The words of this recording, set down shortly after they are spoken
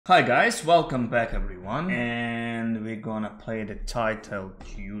Hi guys, welcome back everyone, and we're gonna play the title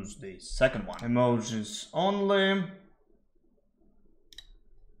Tuesday, second one. Emojis only.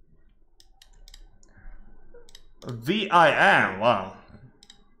 VIM, wow.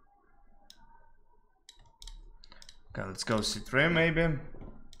 Okay, let's go C3 maybe.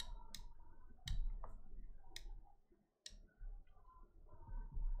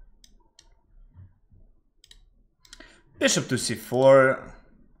 Bishop to C4.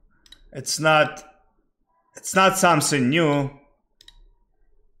 It's not something new.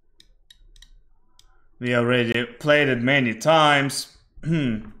 We already played it many times.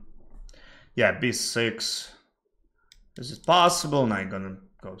 Yeah, B6. This is possible. Now I'm gonna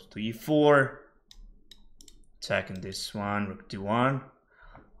go to E4. Attacking this one, rook D1.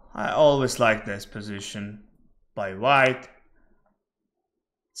 I always like this position by white.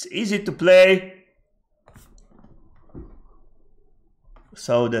 It's easy to play,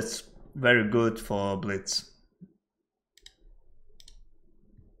 so that's very good for blitz.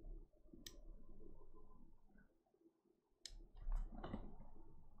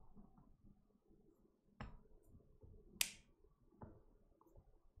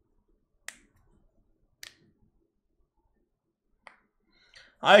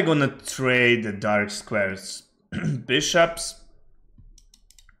 I'm gonna trade the dark squares. Bishops.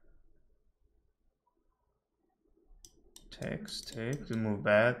 Take, to move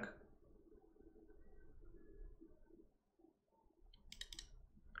back.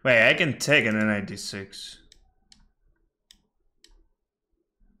 Wait, I can take and then I D6.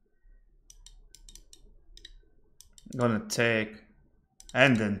 I'm gonna take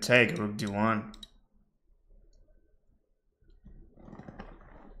and then take rook D1.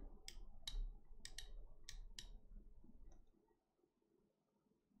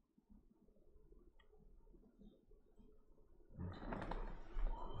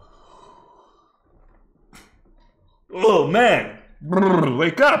 Oh man! Brrr,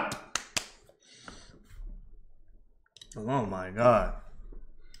 wake up! Oh my god.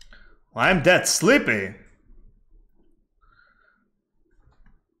 Why I'm that sleepy?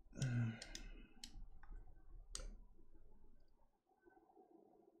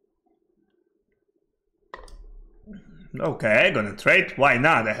 Okay, I'm gonna trade. Why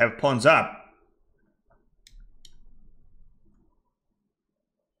not? I have pawns up.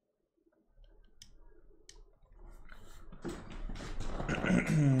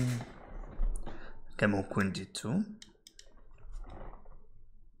 Come on, Queen D2.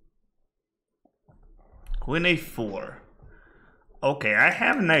 Queen A4. Okay, I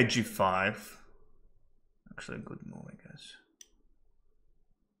have knight G5. Actually, a good move, I guess.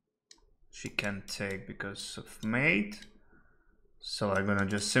 She can't take because of mate. So I'm gonna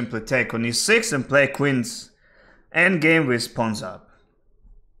just simply take on E6 and play Queen's endgame with pawns up.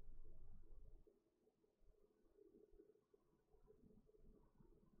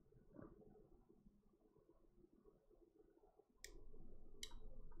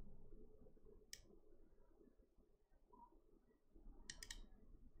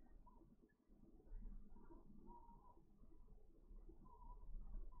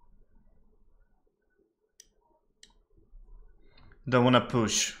 Don't wanna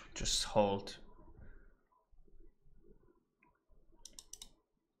push, just hold.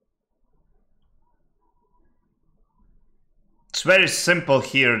 It's very simple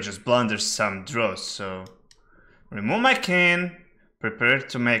here, just blunder some draws, so remove my king, prepare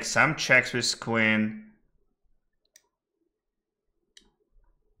to make some checks with queen.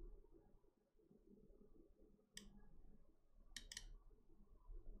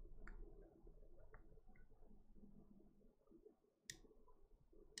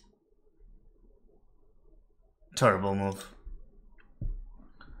 Terrible move.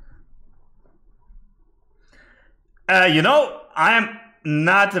 You know, I'm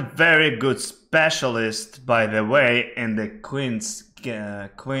not a very good specialist, by the way, in the queen's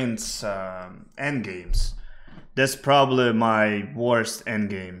endgames. That's probably my worst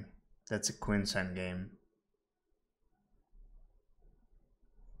endgame. That's a queen's endgame.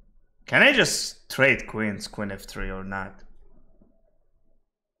 Can I just trade queens, queen f3 or not?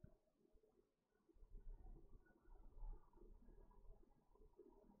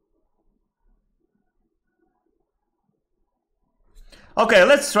 Okay,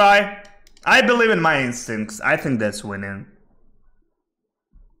 let's try. I believe in my instincts. I think that's winning.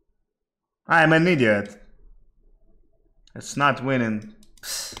 I'm an idiot. It's not winning.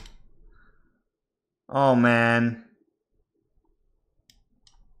 Psst. Oh man.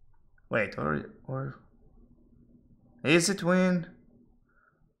 Wait, or is it win?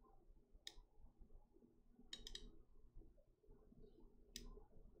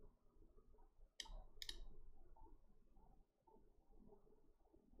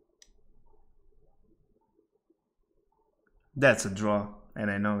 That's a draw,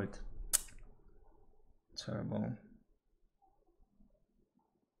 and I know it. Terrible.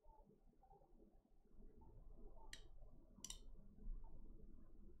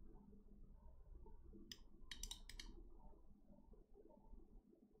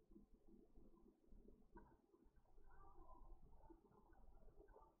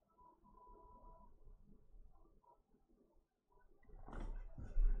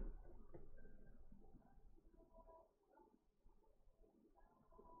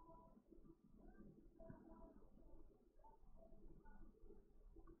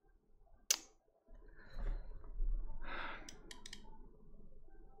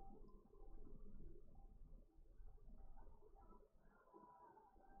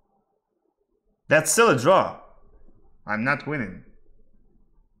 That's still a draw. I'm not winning.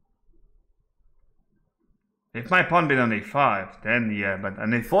 If my pawn been on a5, then yeah, but on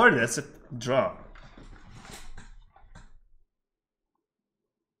a4, that's a draw.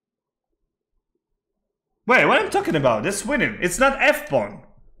 Wait, what am I talking about? That's winning. It's not f-pawn.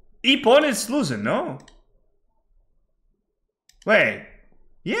 E-pawn is losing, no? Wait.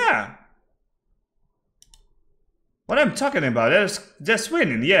 Yeah. What I'm talking about, that's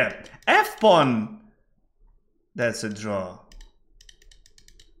winning, yeah. F-pawn, that's a draw.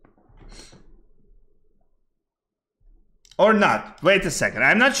 Or not. Wait a second.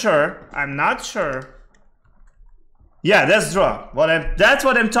 I'm not sure. I'm not sure. Yeah, that's draw. That's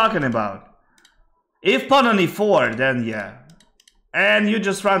what I'm talking about. If pawn on e4, then yeah. And you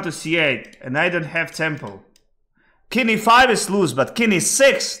just run to c8, and I don't have tempo. King e5 is loose, but king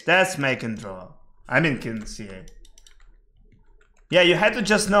e6, that's making draw. I mean king c8. Yeah, you had to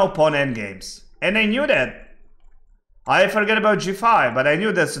just know pawn endgames. And I knew that. I forget about g5, but I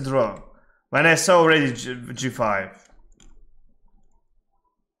knew that's a draw. When I saw already g5.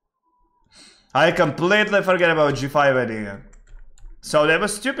 I completely forget about g5 idea. So that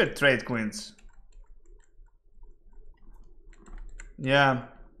was stupid trade queens. Yeah.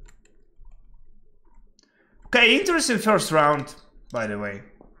 Okay, interesting first round, by the way.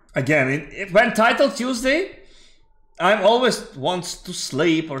 Again, when title Tuesday, I'm always wants to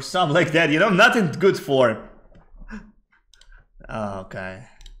sleep or something like that, you know, nothing good for. Oh, okay.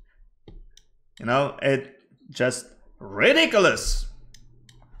 You know, it just ridiculous.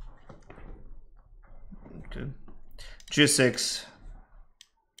 Okay. G6.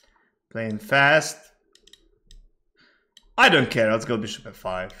 Playing fast. I don't care, let's go bishop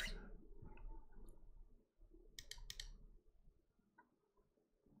f5.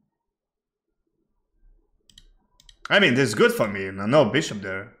 I mean, this is good for me, no bishop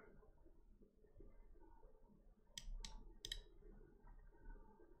there.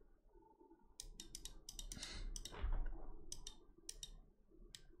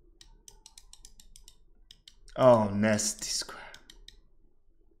 Oh, nasty square.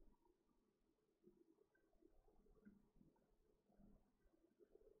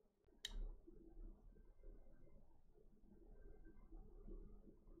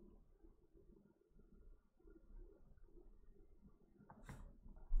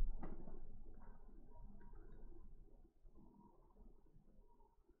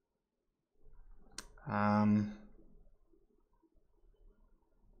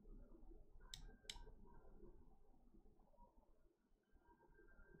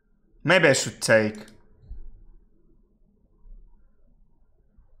 Maybe I should take.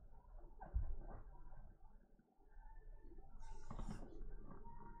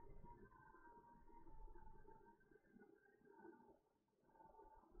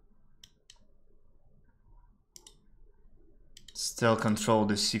 Still control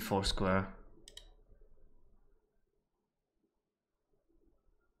the c4 square.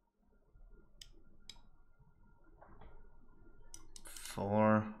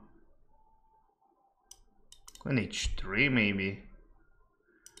 Four. Queen h3 maybe.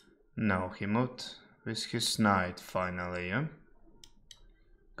 No, he moved with his knight finally, yeah?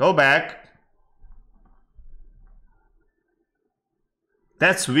 Go back.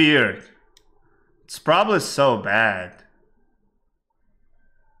 That's weird. It's probably so bad.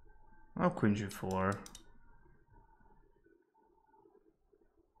 Oh, queen g4.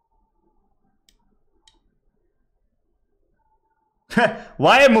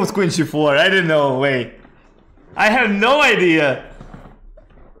 Why I moved queen g4? I didn't know. Wait. I have no idea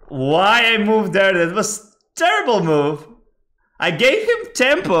why I moved there. That was terrible move. I gave him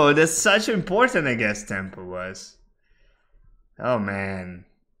tempo. That's such important, I guess, tempo was. Oh, man.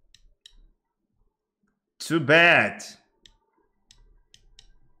 Too bad.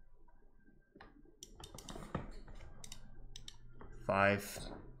 Five.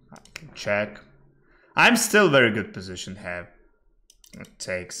 I can check. I'm still very good position have.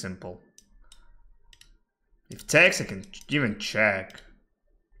 Take simple. If takes, I can even check.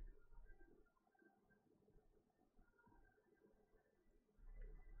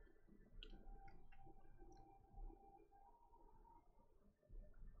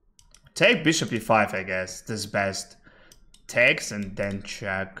 Take bishop e5, I guess. This is best. Takes and then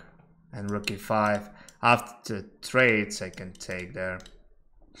check. And rook e5. After trades, I can take there.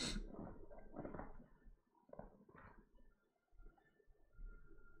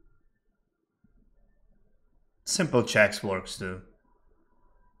 Simple checks works too.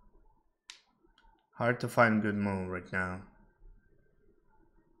 Hard to find good move right now.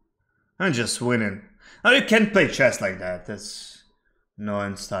 I'm just winning. Oh, you can't play chess like that. That's no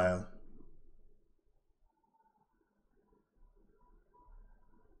end style.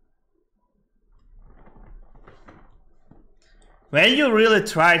 When you really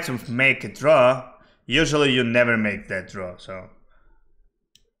try to make a draw, usually you never make that draw, so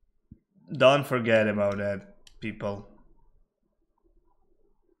don't forget about that, people.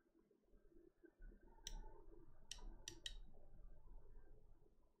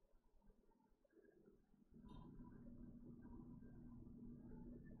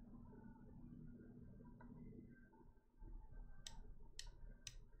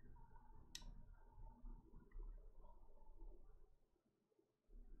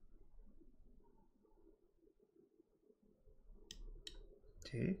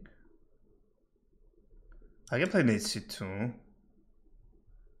 Take. I can play knight c2.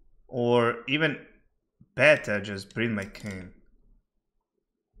 Or even better, just bring my king.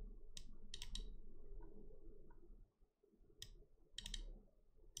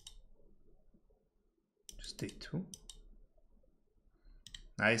 Just d2.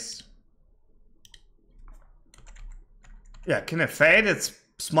 Nice. Yeah, king f8, it's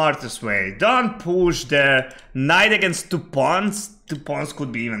smartest way. Don't push there. Knight against two pawns. Two pawns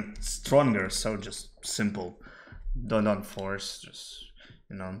could be even stronger, so just simple. Don't force, just,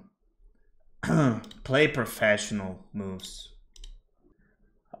 you know, play professional moves.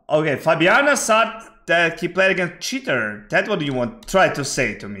 Okay, Fabiana thought that he played against cheater. That's what you want try to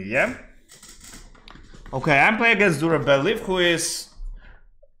say to me, yeah? Okay, I'm playing against Durabeliv, who is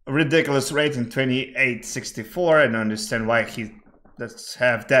ridiculous rating 2864. I don't understand why he does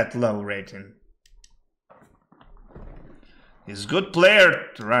have that low rating. He's a good player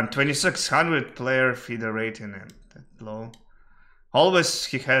to run 2600 player feeder rating and that low. Always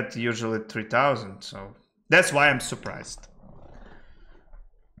he had usually 3000, so that's why I'm surprised.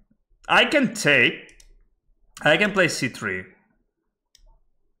 I can play c3.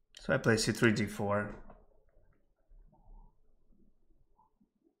 So I play c3 d4.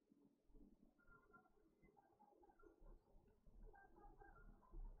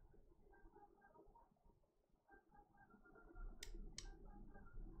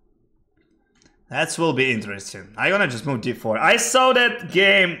 That will be interesting. I'm gonna just move d4. I saw that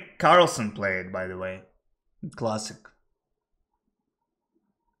game Carlsen played, by the way. Classic.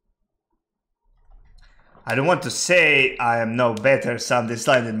 I don't want to say I am no better some this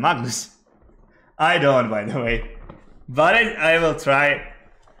line than Magnus. I don't, by the way. But I will try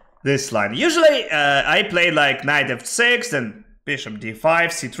this line. Usually I play like knight f6, then bishop d5,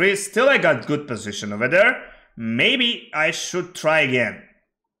 c3. Still I got good position over there. Maybe I should try again.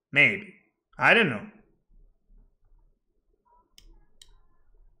 Maybe. I don't know.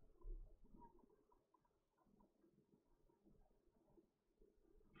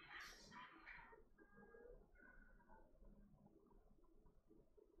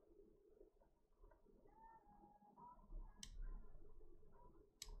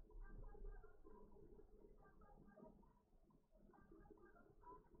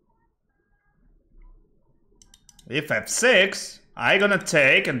 If f6, I gonna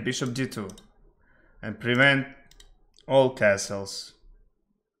take and bishop d2 and prevent all castles.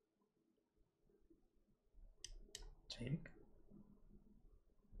 Take.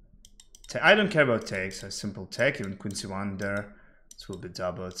 I don't care about takes. A simple take, even queen c1 there. This will be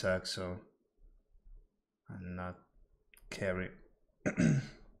double attack, so I'm not carry.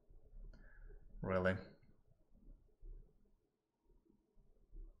 Really.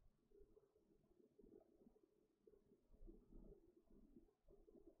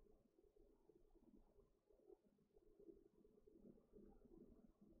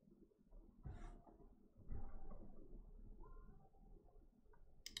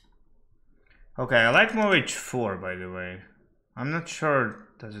 Okay, I like move h4, by the way. I'm not sure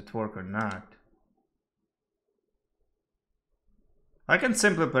does it work or not. I can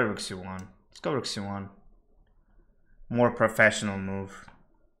simply play rook c1. Let's go rook c1. More professional move.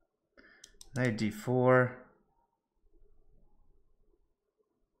 Knight d4.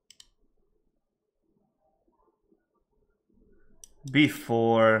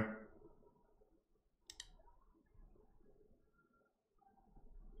 b4.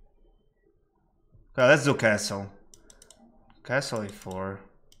 Okay, let's do castle. Castle e4.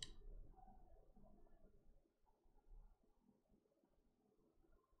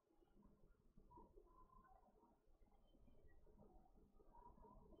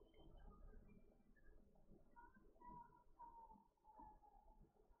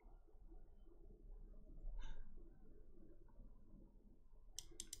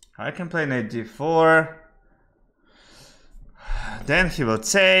 I can play knight d4. Then he will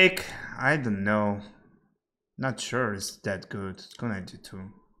take. I don't know. Not sure it's that good. Let's go knight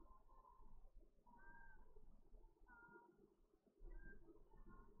d2.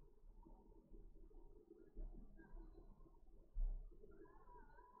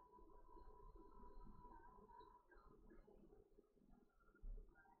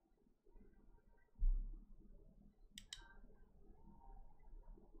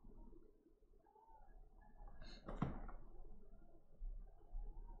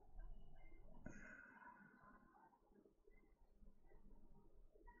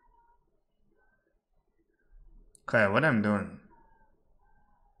 Okay, what I'm doing?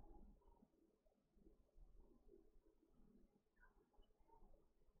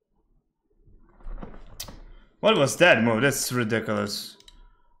 What was that move? That's ridiculous.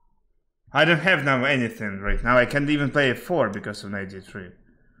 I don't have now anything right now. I can't even play a4 because of knight d3.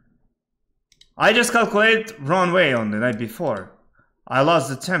 I just calculate wrong way on the night before. I lost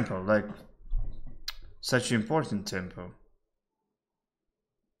the tempo, like such important tempo.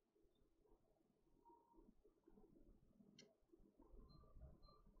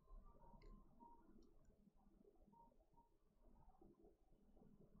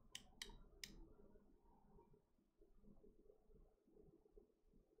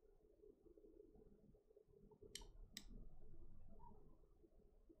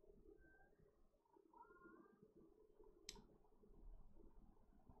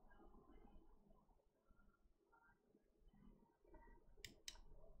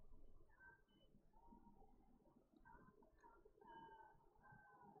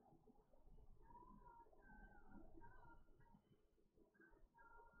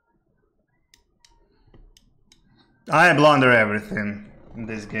 I blunder everything in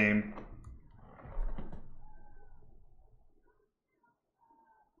this game.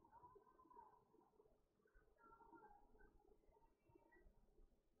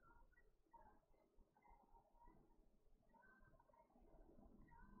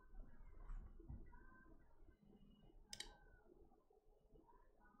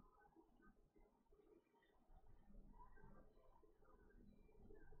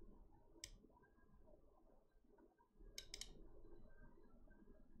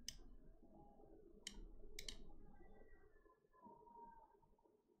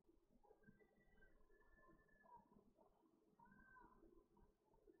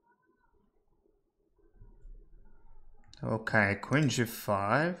 Okay, queen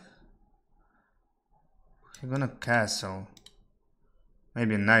g5. You're gonna castle.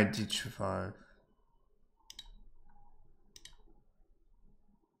 Maybe knight d5.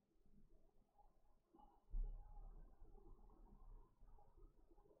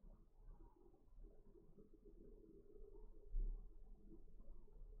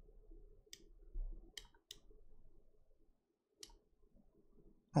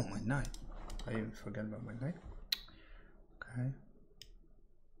 Oh, my knight. I even forgot about my knight. Okay.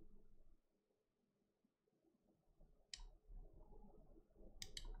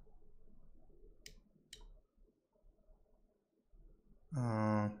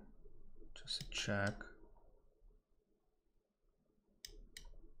 Just a check.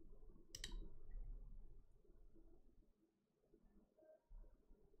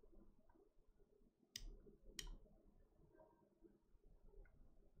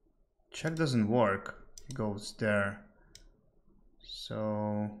 Check doesn't work. He goes there.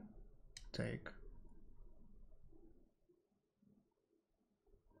 So take.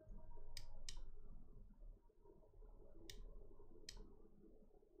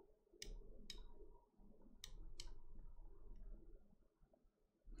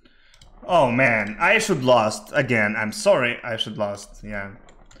 Oh man, I should lost again. I'm sorry, I should lost. Yeah.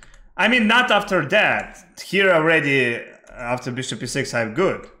 I mean, not after that. Here already, after bishop e6, I'm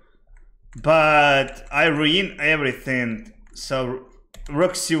good. But I ruin everything. So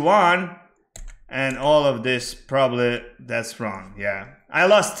rook c1 and all of this, probably that's wrong. Yeah, I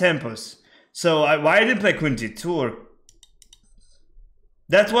lost tempos. So why I didn't play queen d2 or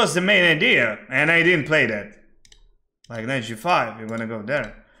That was the main idea, and I didn't play that. Like knight g5, you're gonna go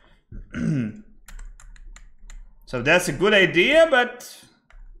there. So that's a good idea, but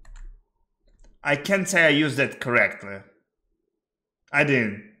I can't say I used that correctly. I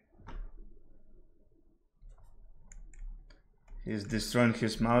didn't. He's destroying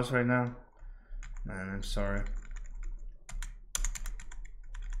his mouse right now. Man, I'm sorry.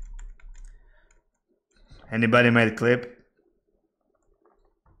 Anybody made a clip?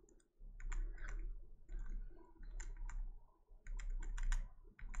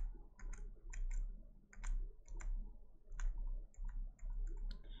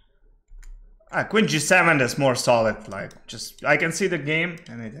 Queen g7 is more solid, like, just, I can see the game,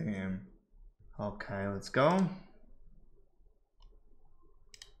 anything. Okay, let's go.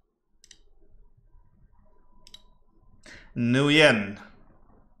 Nguyen.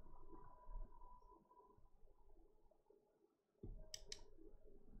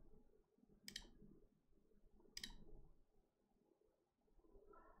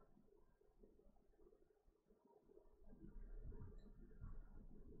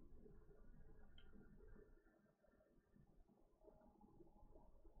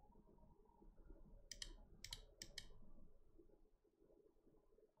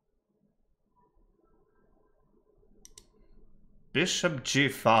 Bishop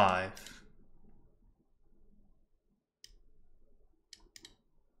g5.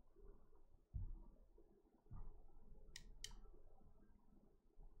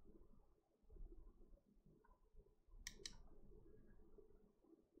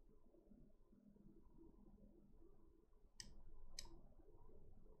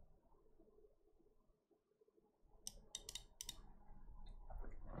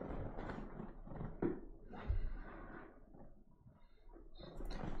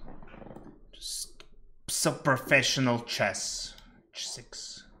 So professional chess.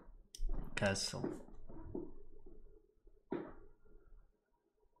 H6. Castle.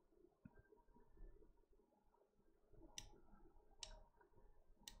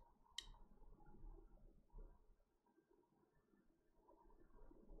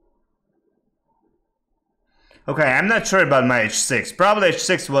 Okay, I'm not sure about my h6. Probably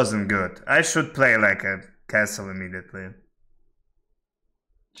h6 wasn't good. I should play like a castle immediately.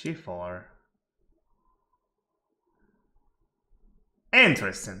 g4.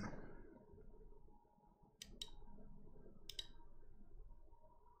 Interesting.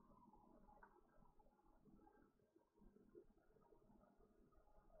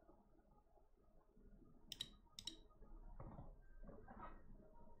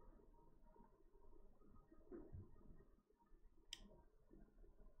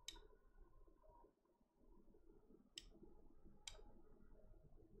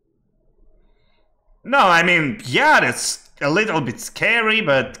 No, I mean, yeah, that's a little bit scary,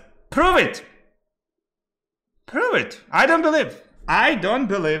 but prove it. Prove it. I don't believe. I don't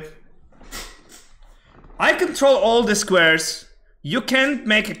believe. I control all the squares. You can't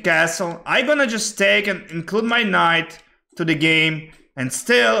make a castle. I'm gonna just take and include my knight to the game, and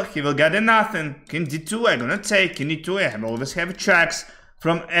still he will get a nothing. King d2, I'm gonna take king e2. I always have checks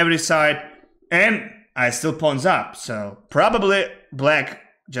from every side, and I still pawns up. So probably black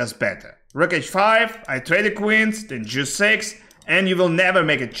just better. Rook h5, I trade the queens, then g6, and you will never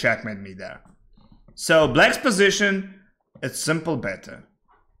make a checkmate me there. So black's position, it's simple better.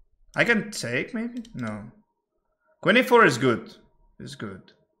 I can take maybe? No. Queen e4 is good. Is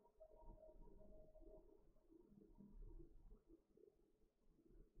good.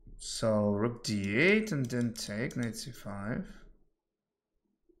 So rook d8 and then take knight c5.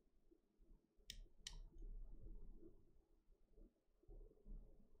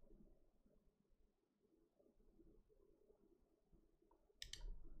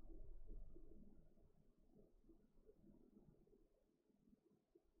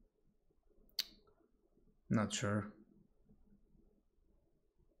 Not sure.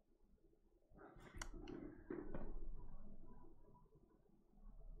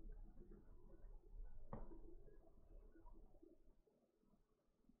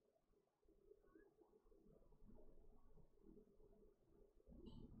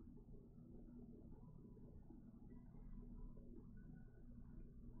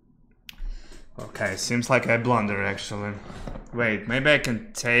 Okay, seems like I blunder actually. Wait, maybe I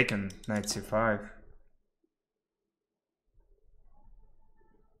can take and knight c5.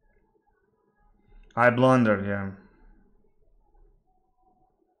 I blundered, yeah.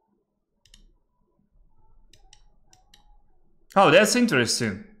 Oh, that's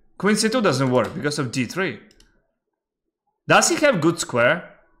interesting. Queen c2 doesn't work because of d3. Does he have good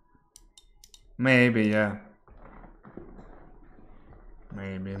square? Maybe, yeah.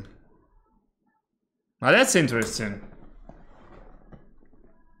 Maybe. Oh, that's interesting.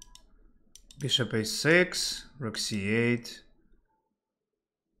 Bishop a6, rook c8.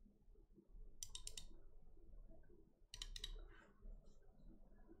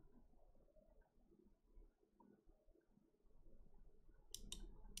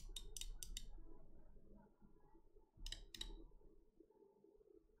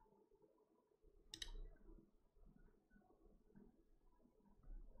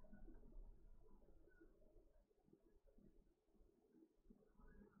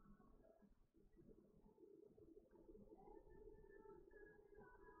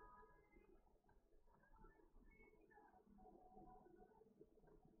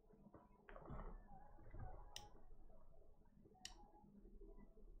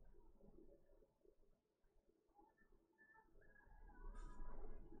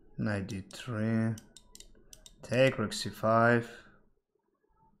 Knight d3. Take, rook c5.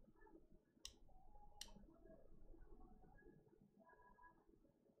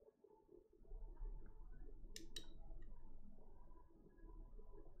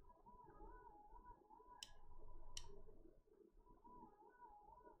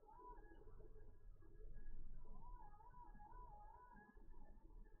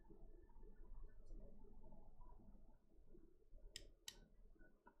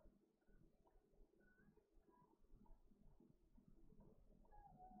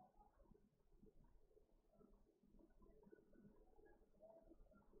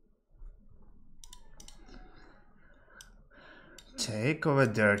 Take over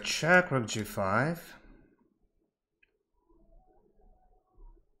there, check, rook g5.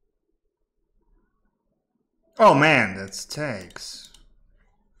 Oh man, that's takes.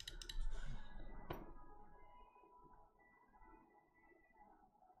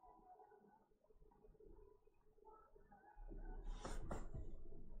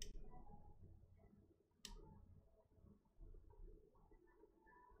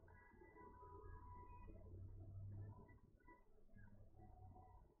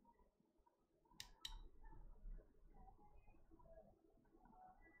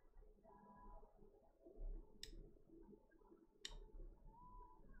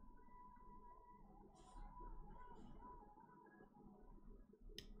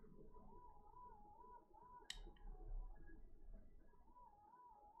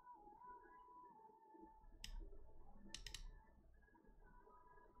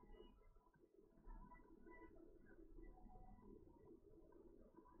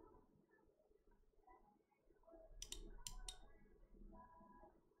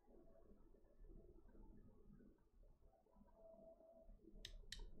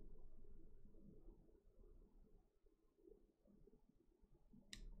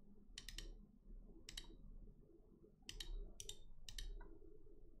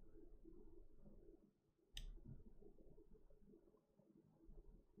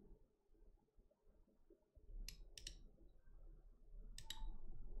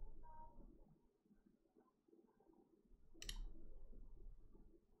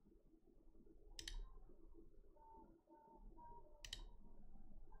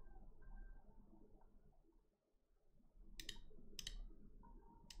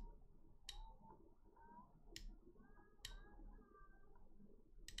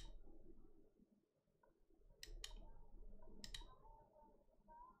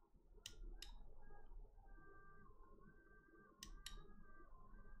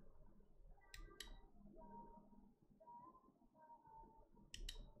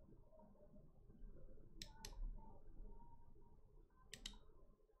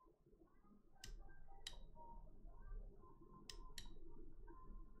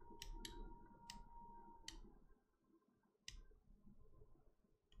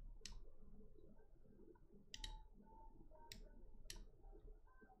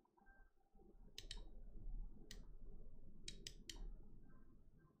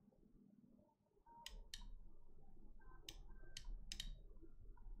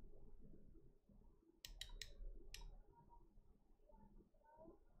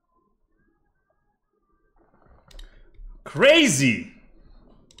 Crazy!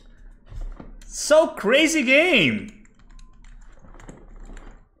 So crazy game!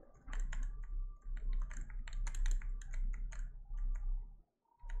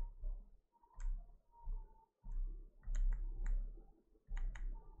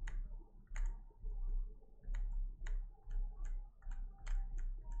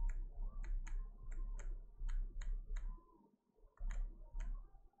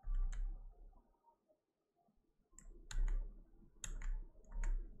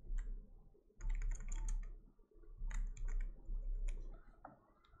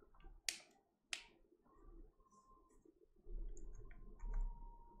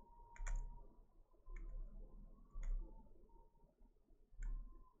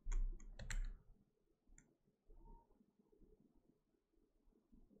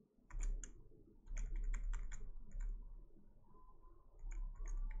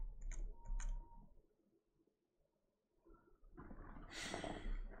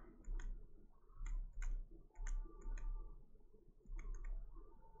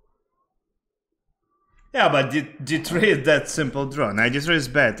 Yeah, but d3 is that simple draw. Knight d3 is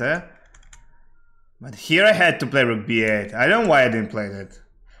better. But here I had to play rook b8. I don't know why I didn't play that.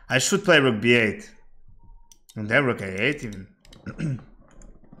 I should play rook b8. And then rook a8 even.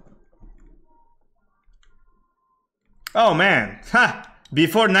 Oh man. Ha!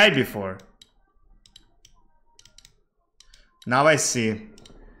 Before knight before. Now I see.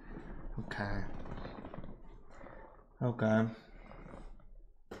 Okay. Okay.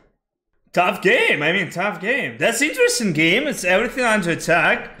 Tough game. I mean, tough game. That's interesting game. It's everything under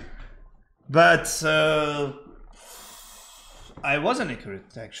attack. But I wasn't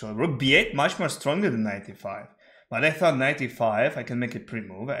accurate actually. Rook b8 much more stronger than knight e5. But I thought knight e5 I can make it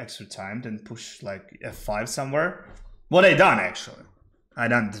pre-move extra time, then push like f5 somewhere. What I done actually. I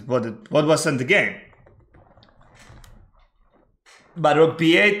done what was in the game. But rook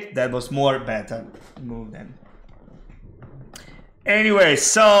b8 that was more better move then. Anyway,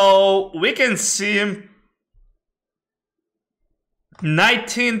 so we can see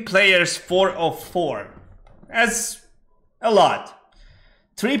 19 players 4 of 4. That's a lot.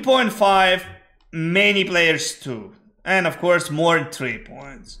 3.5, many players 2. And of course more 3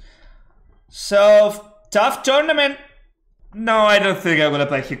 points. So, tough tournament. No, I don't think I'm gonna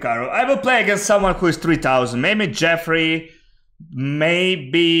play Hikaru. I will play against someone who is 3000. Maybe Jeffrey,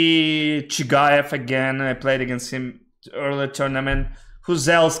 maybe Chigayev again. I played against him earlier tournament. Who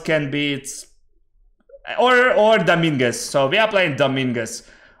else can beat? Or Dominguez. So we are playing Dominguez.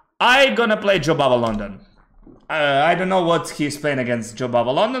 I gonna play Jobava London. I don't know what he's playing against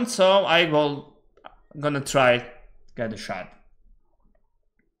Jobava London, so gonna try get a shot.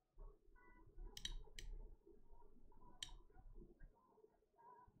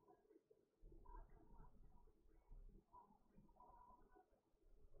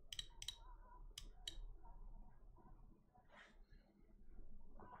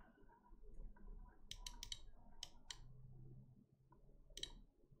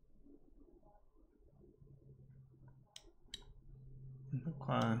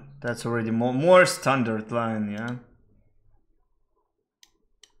 Okay, that's already more standard line, yeah.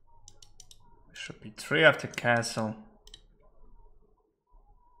 Should be 3 after castle.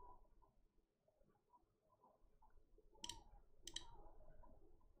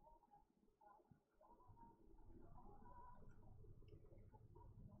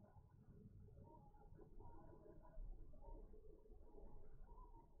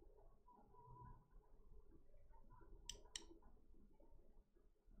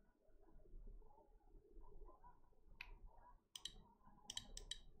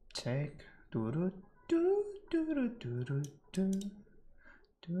 Take.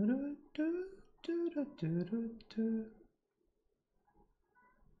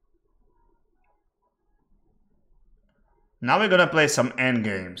 Now we're gonna play some end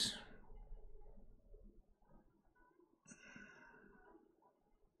games.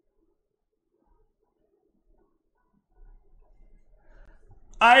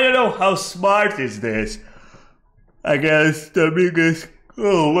 I don't know how smart is this. I guess Dominguez.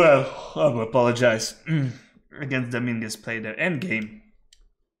 Oh well, I apologize. Against Dominguez played their end game.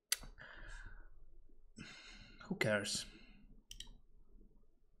 Who cares?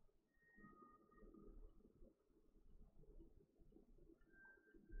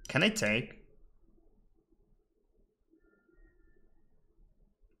 Can I take?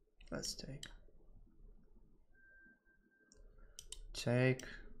 Let's take. Take.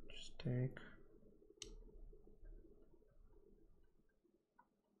 Just take.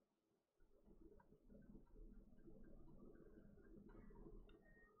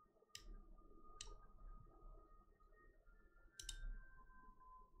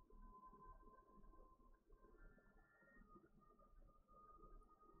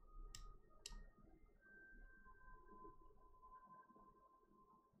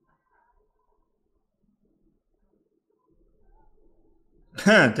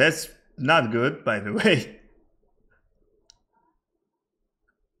 That's not good, by the way.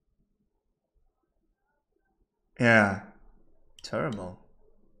 Yeah, terrible.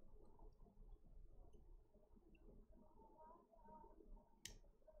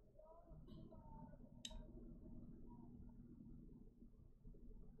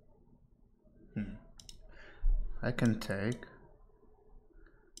 I can take.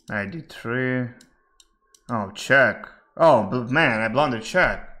 I did 3. Oh, check. Oh, but man, I blundered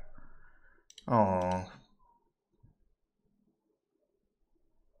check. Oh.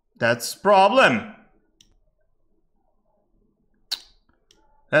 That's problem.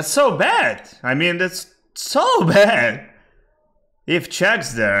 That's so bad. I mean, that's so bad. If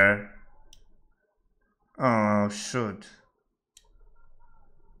check's there. Oh, shoot.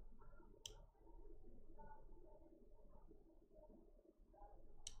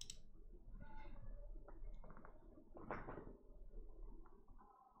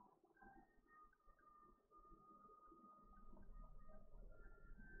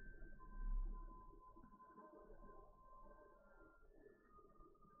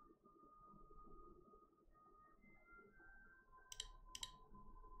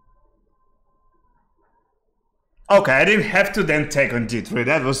 Okay, I didn't have to then take on d3.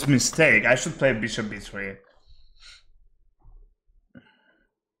 That was a mistake. I should play bishop b3.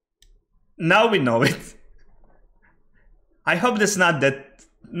 Now we know it. I hope that's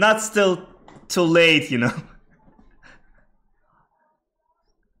not still too late, you know.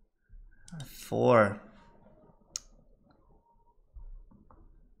 4.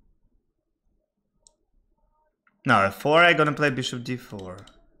 No, at 4 I'm gonna play bishop d4.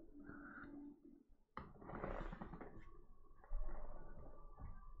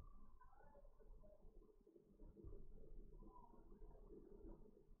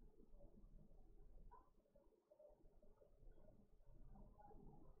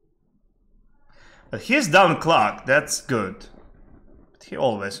 But he's down clock, that's good. But he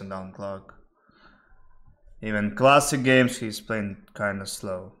always on down clock. Even classic games he's playing kinda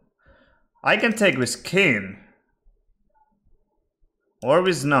slow. I can take with king. Or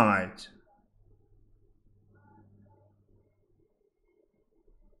with knight.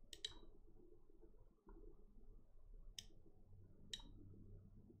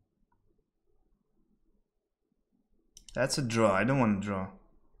 That's a draw, I don't want to draw.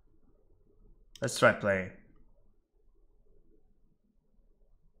 Let's try playing.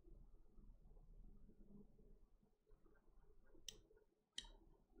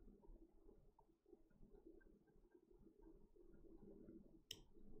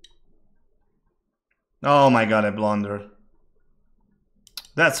 Oh my god, I blundered.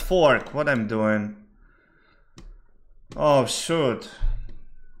 That's fork, what I'm doing. Oh shoot.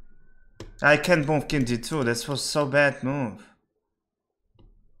 I can't move king d2, that was so bad move.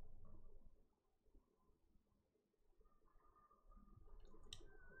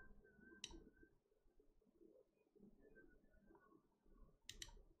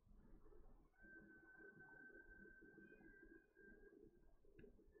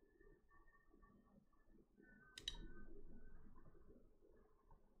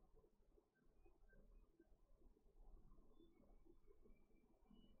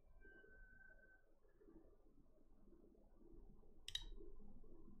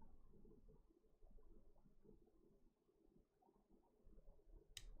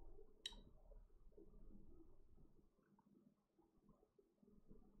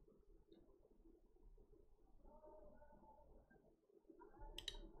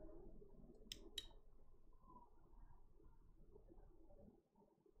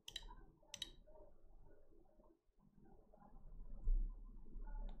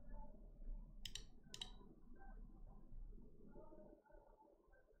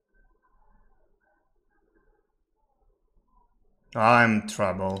 I'm in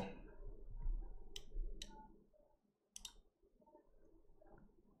trouble.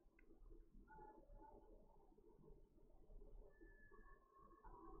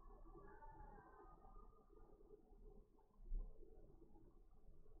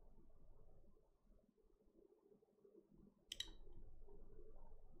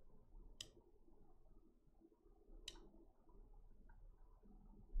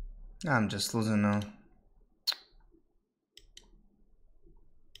 I'm just losing now.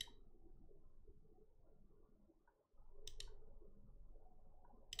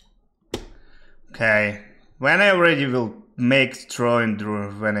 Okay, when I already will make draw and draw,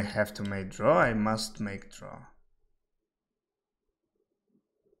 when I have to make draw, I must make draw.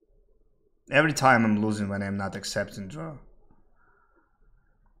 Every time I'm losing when I'm not accepting draw.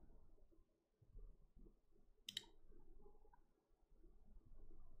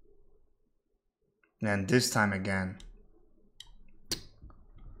 And this time again.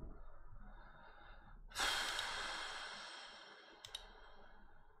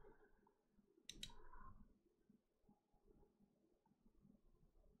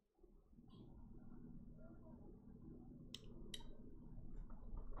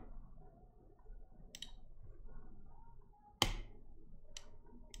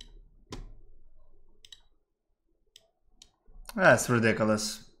 That's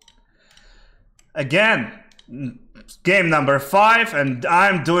ridiculous. Again, game number 5, and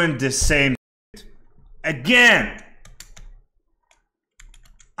I'm doing the same shit. Again.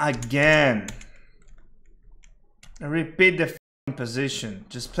 I repeat the position.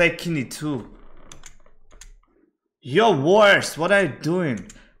 Just play king e2. You're worst. What are you doing?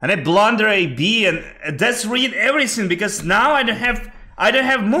 And I blunder AB, and that's read everything because now I don't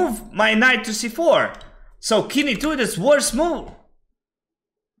have move my knight to c4. So king e2 is worst move.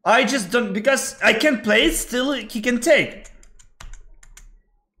 I just don't, because I can play it, still he can take.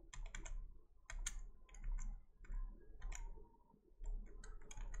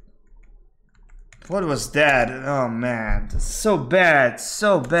 What was that? Oh man, so bad,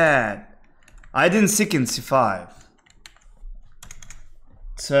 so bad. I didn't see king c5.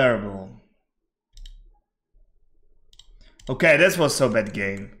 Terrible. Okay, this was so bad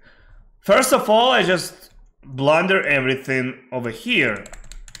game. First of all, I just blunder everything over here.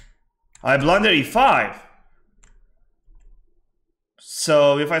 I blunder e5.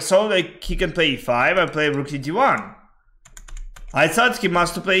 So if I saw like he can play e5, I play rook d1. I thought he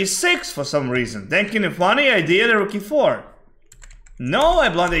must play e6 for some reason. Thinking if money, I did a rook e4. No, I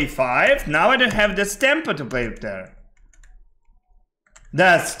blunder e5. Now I don't have this tempo to play there.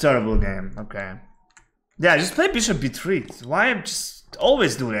 That's a terrible game. Okay. Yeah, just play bishop b3. Why I just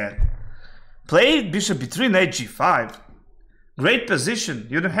always do that? Play bishop b3, knight g5. Great position.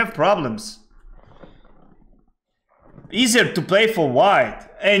 You don't have problems. Easier to play for white.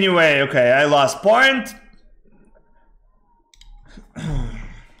 Anyway, okay, I lost point.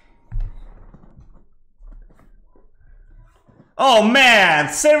 Oh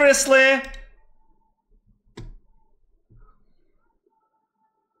man, seriously?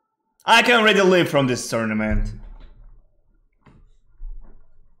 I can already live from this tournament.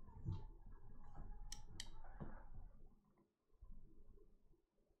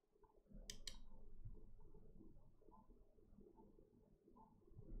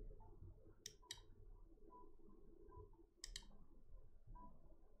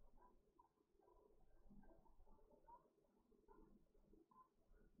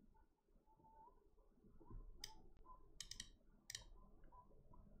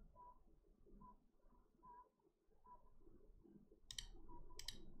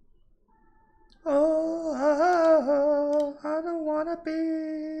 Oh, I don't wanna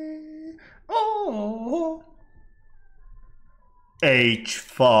be. Oh.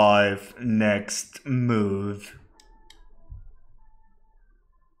 H5, next move.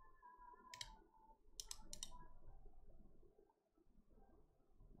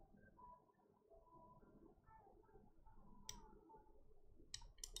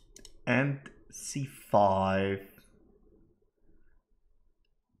 And c5.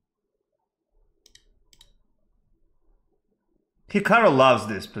 Hikaru loves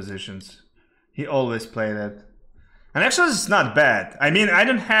these positions. He always played it. And actually it's not bad. I mean, I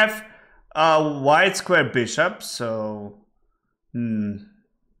don't have a white square bishop, so...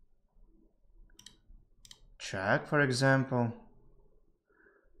 Check, for example.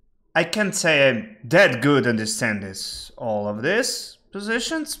 I can't say I'm that good understand this, all of these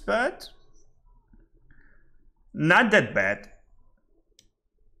positions, but... Not that bad.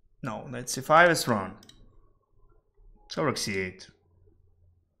 No, knight c5 is wrong. So rook c8.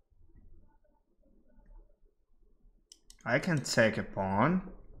 I can take a pawn.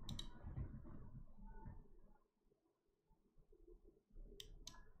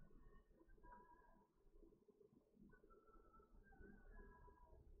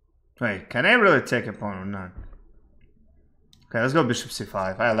 Wait, can I really take a pawn or not? Okay, let's go bishop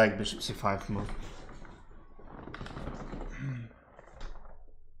c5. I like bishop c5 move.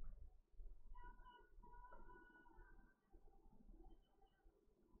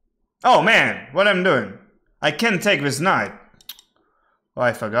 Oh man, what I'm doing? I can't take this knight. Oh,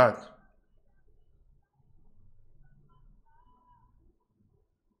 I forgot.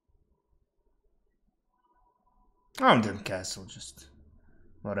 Oh, I'm doing castle, just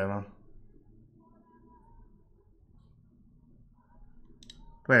whatever.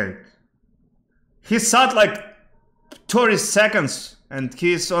 Wait. He thought like 30 seconds and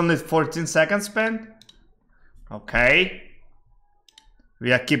he's only 14 seconds spent? Okay.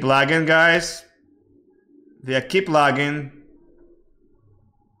 We are keep lagging, guys. We are keep lagging.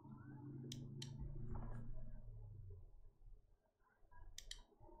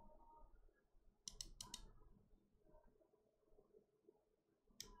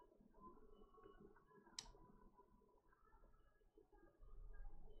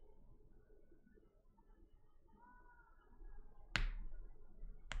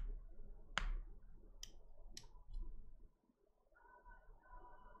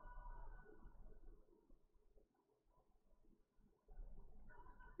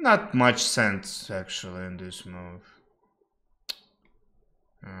 Not much sense actually in this move.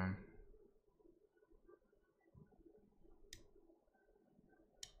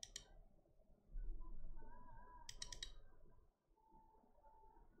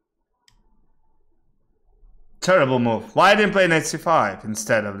 Terrible move. Why didn't play knight c5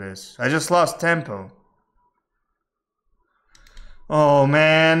 instead of this? I just lost tempo. Oh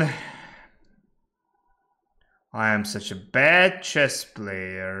man. I am such a bad chess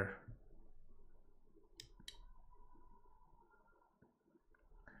player.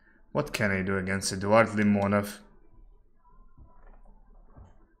 What can I do against Eduard Limonov?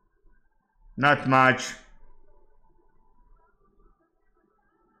 Not much.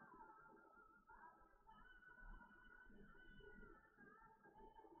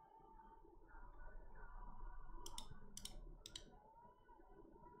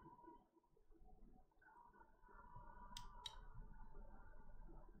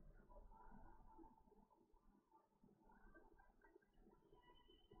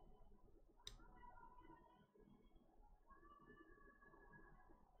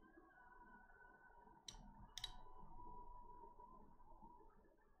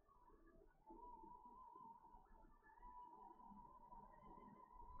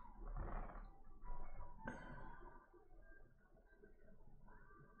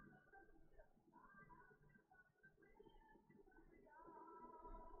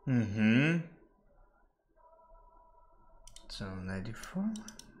 So 94.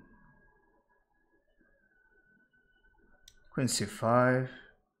 Queen c5.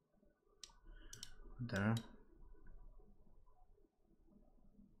 There.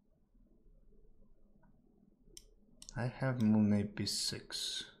 I have moon a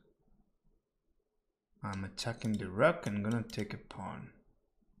b6. I'm attacking the rook and gonna take a pawn.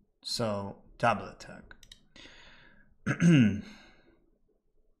 So double attack.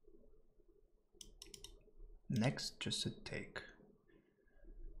 Next, just a take.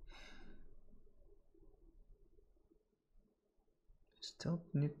 Still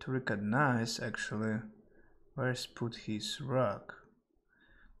need to recognize actually where's put his rook,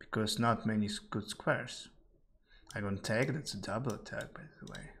 because not many good squares. I'm gonna take. That's a double attack, by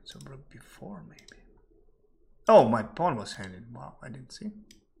the way. So rook b4 maybe. Oh, my pawn was handed. Wow, I didn't see.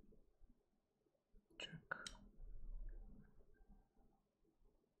 Check.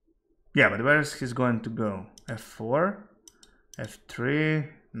 Yeah, but where is he going to go? f4, f3,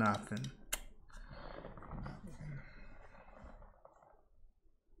 nothing.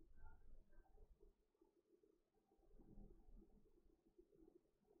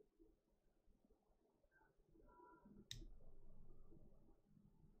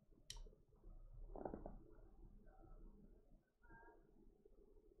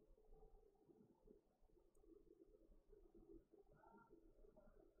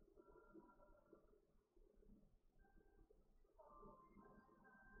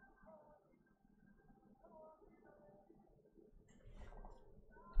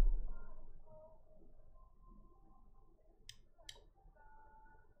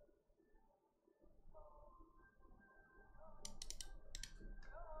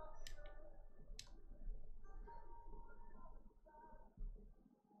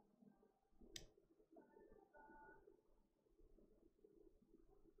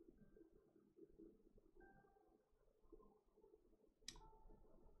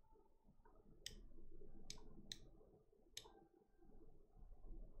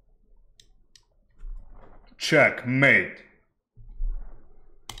 Checkmate.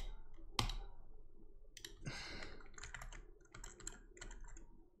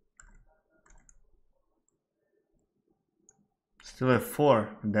 Still have 4,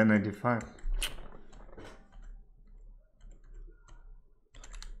 and then 95.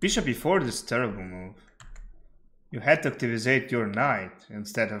 Bishop e4 is a terrible move. You had to activate your knight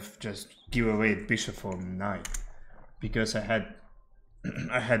instead of just give away bishop for knight, because I had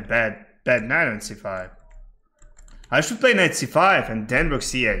bad knight on c5. I should play knight c5 and then rook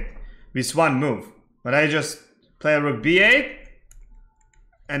c8 with one move, but I just play rook b8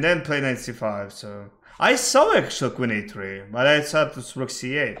 and then play knight c5. So I saw actual queen a3, but I thought it was rook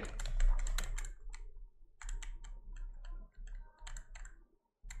c8.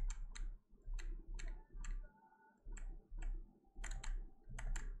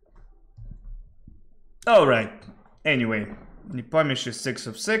 All right. Anyway, Nepomniachtchi is 6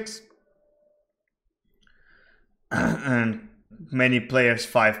 of 6. And many players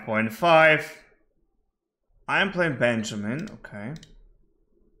 5.5. I'm playing Benjamin, okay.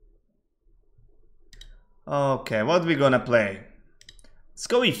 Okay, what are we gonna play? Let's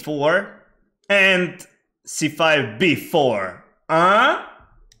go e4 and c5 b4.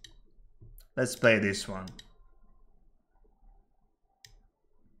 Let's play this one.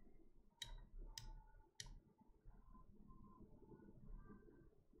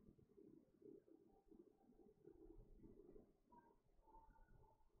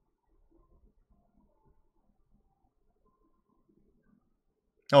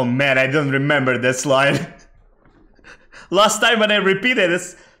 Oh man, I don't remember that slide. Last time when I repeated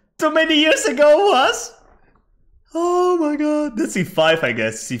this, too many years ago was. Oh my god. That's e5, I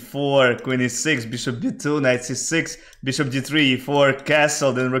guess. c4, queen e6, bishop d2, knight c6, bishop d3, e4,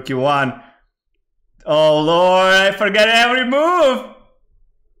 castle, then rook e1. Oh lord, I forget every move.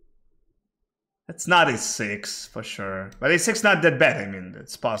 That's not e6 for sure. But e6 not that bad, I mean,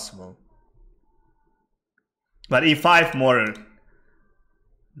 it's possible. But e5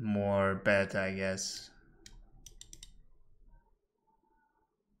 more bad, I guess.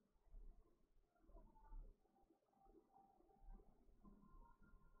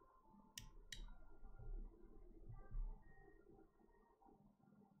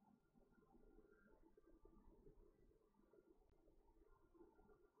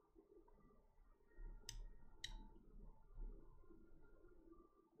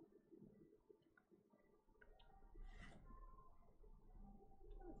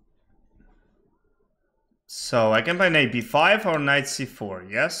 So I can play knight b5 or knight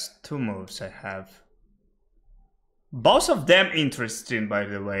c4. Yes, two moves I have. Both of them interesting, by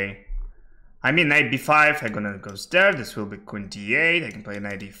the way. I mean, knight b5, I'm gonna go there. This will be queen d8. I can play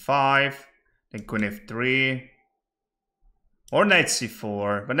knight e5, then queen f3, or knight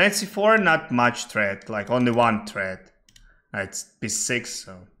c4. But knight c4, not much threat, like only one threat. Knight b6,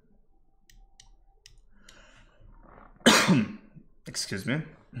 so. Excuse me.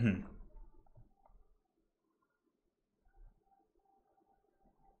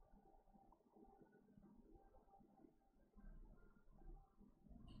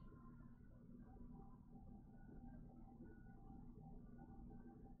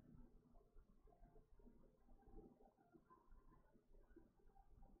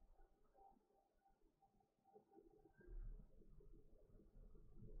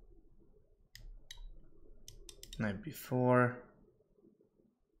 Knight b4.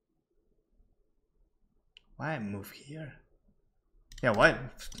 Why I move here? Yeah, why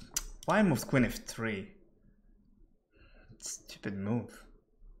I moved queen f3? Stupid move.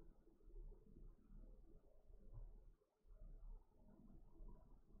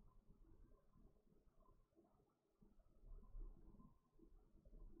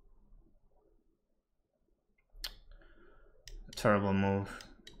 Terrible move.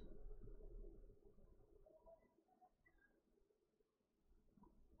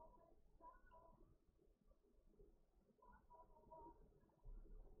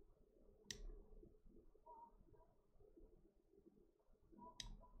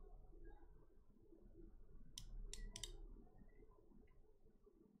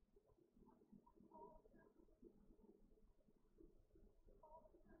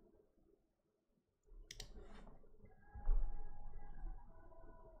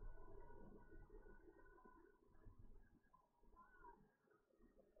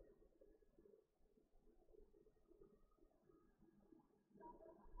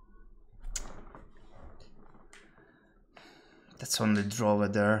 That's only draw over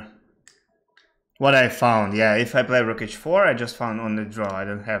there. What I found, yeah, if I play rook h4, I just found only draw. I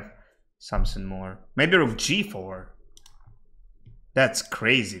don't have something more. Maybe rook g4. That's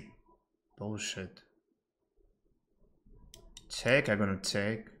crazy. Bullshit. Take, I'm gonna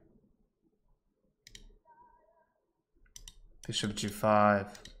take. Bishop g5.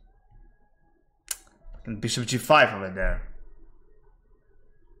 And bishop g5 over there.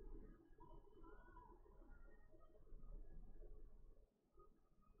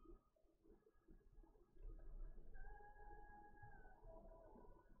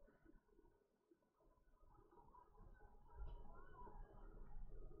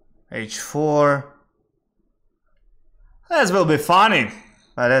 h4. That will be funny,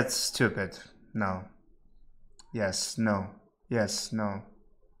 but that's stupid. No. Yes, no. Yes, no.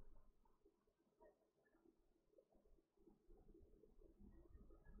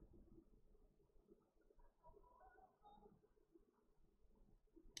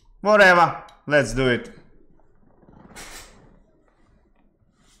 Whatever. Let's do it.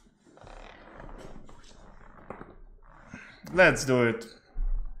 Let's do it.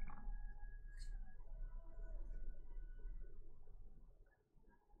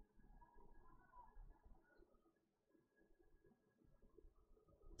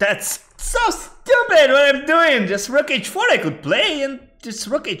 That's so stupid what I'm doing. Just rook h4 I could play and just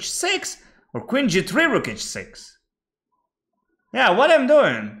rook h6 or queen g3 rook h6. Yeah, what I'm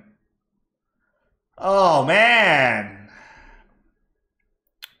doing. Oh man.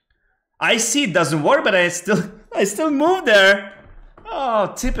 I see it doesn't work, but I still move there.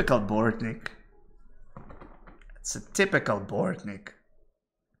 Oh, typical Bortnyk. It's a typical Bortnyk.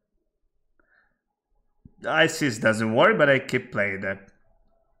 I see it doesn't work, but I keep playing that.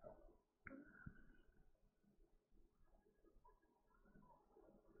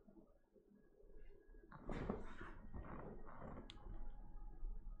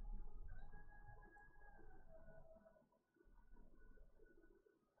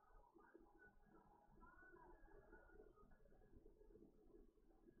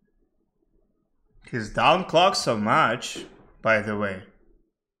 He's down clock so much, by the way.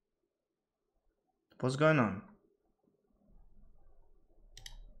 What's going on?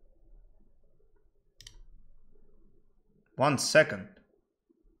 One second.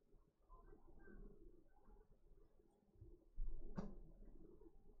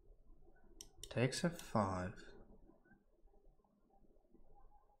 Takes f5.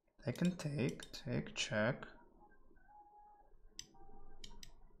 I can take, check.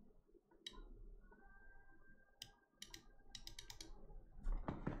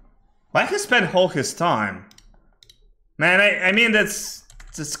 Why he spent all his time? Man, I mean this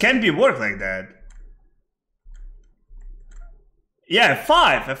can't be work like that. Yeah,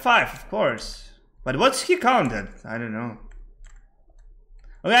 f5, of course. But what's he counted? I don't know.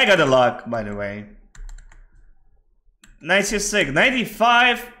 Okay, I got a lock, by the way. 96,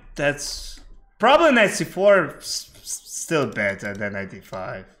 95, that's probably 94, still better than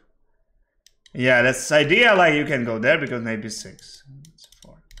 95. Yeah, that's idea, like you can go there because 96.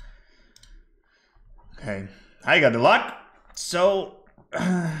 Okay, I got the lock, so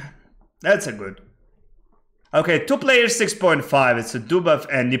that's a good. Okay, 2 players 6.5, it's a Jobava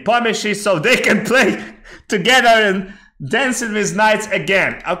and Tymofii, so they can play together and Dancing with Knights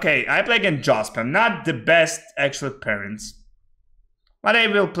again. Okay, I play against Jobava, not the best actual parents. But I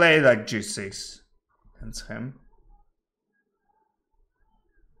will play like G6. That's him.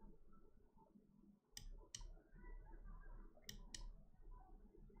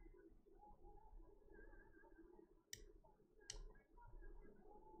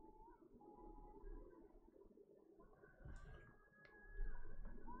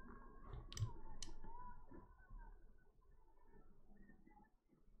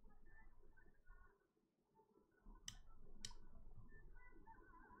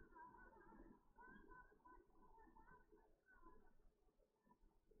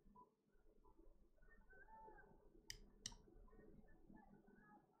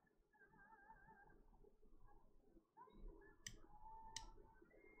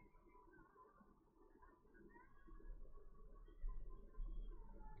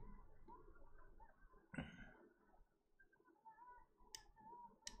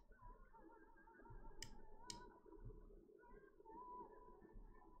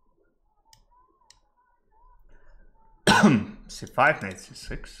 C5, knight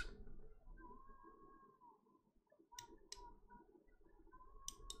C6.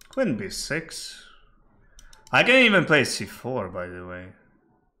 Queen B6. I can even play C4, by the way.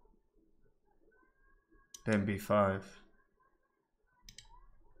 Then B5.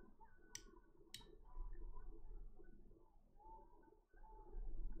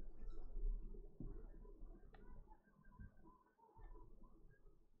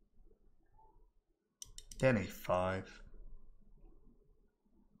 Then A5.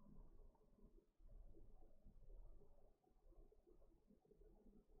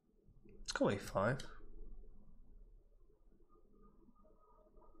 Let's go A5.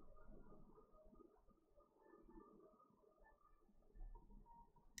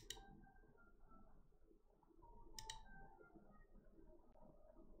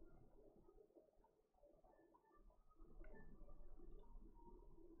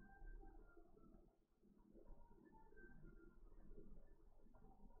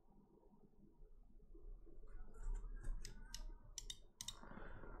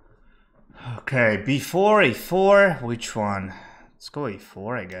 Okay, B4, A4, which one? Let's go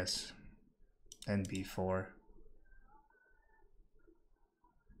A4, I guess. And B4.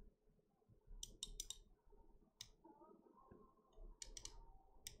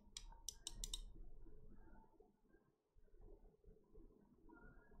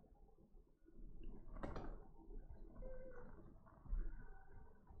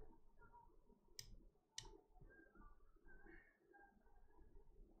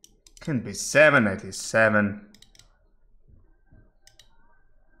 Can be 7, 97.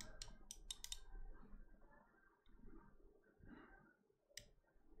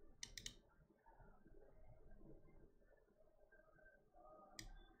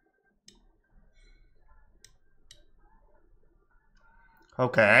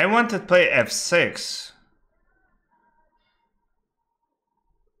 Okay, I want to play F6.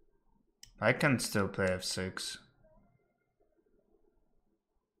 I can still play F6.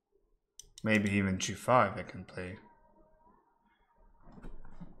 Maybe even G5 I can play.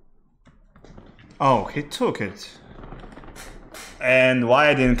 Oh, he took it. And why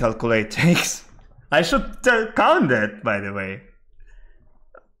I didn't calculate takes? I should count that, by the way.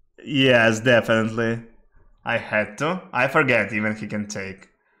 Yes, definitely. I had to. I forget even he can take.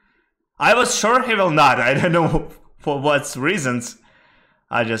 I was sure he will not. I don't know for what reasons.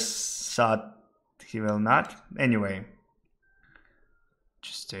 I just thought he will not. Anyway.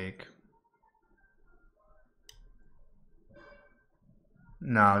 Just take.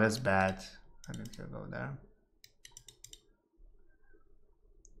 No, that's bad. I need to go there.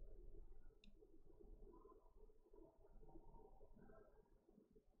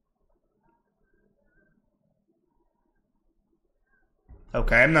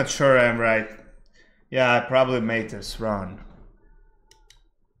 Okay, I'm not sure I'm right. Yeah, I probably made this wrong.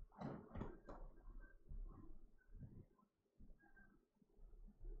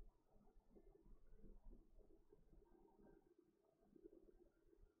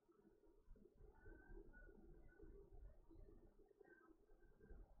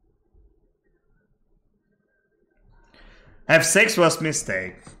 F6 was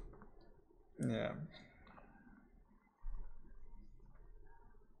mistake. Yeah.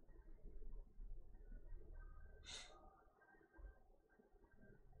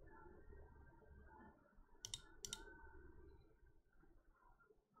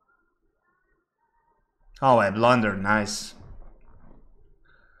 Oh, I blundered. Nice.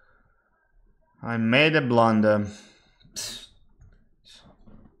 I made a blunder.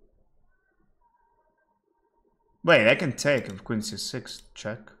 Wait, I can take if queen c6.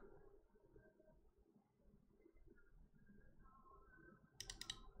 Check.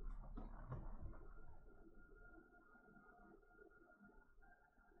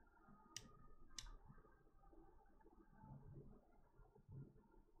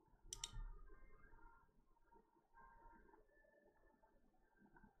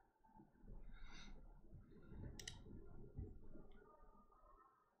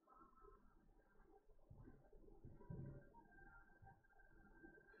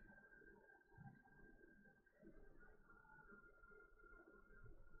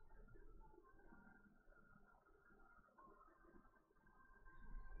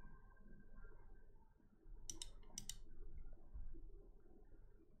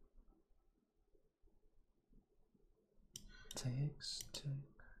 Takes, take,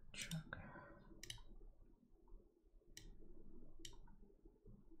 check.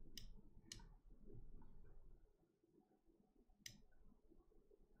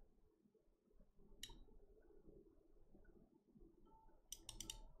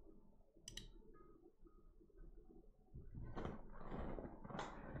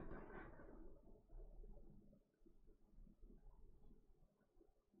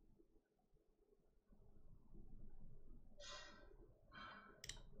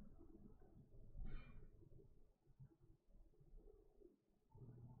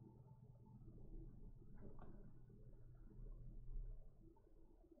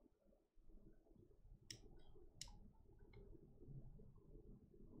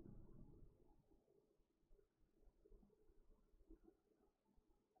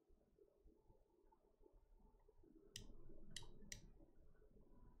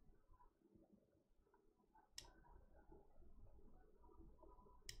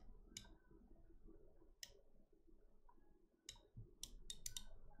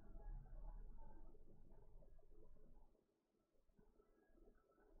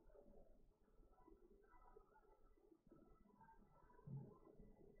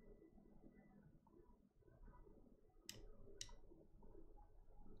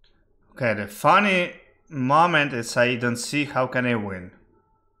 Okay, the funny moment is I don't see how can I win.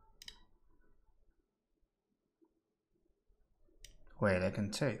 Wait, I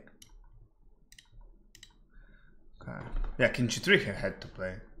can take. Okay. Yeah, king g3 I had to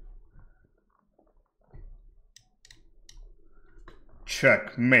play.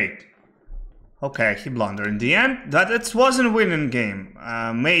 Checkmate. Okay, he blundered in the end. That it wasn't winning game.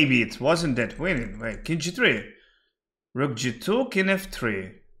 Maybe it wasn't that winning. Wait, king g3. Rook g2, king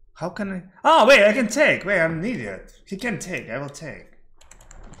f3. How can I? Oh, wait, I can take. Wait, I'm an idiot. He can take. I will take.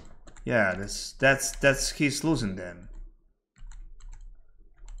 Yeah, that's he's losing then.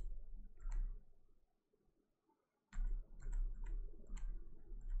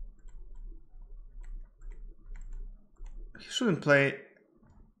 He shouldn't play.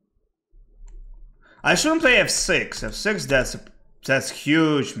 I shouldn't play f6. F6, that's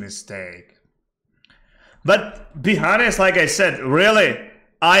huge mistake. But be honest, like I said, really,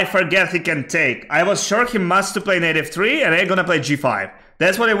 I forget he can take. I was sure he must to play native 3 and I'm gonna play g5.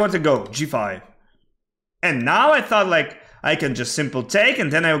 That's what I want to go, g5. And now I thought like I can just simple take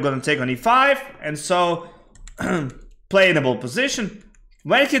and then I'm gonna take on e5 and so playable position.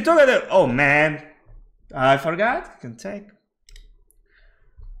 When he took it, oh man, I forgot, he can take.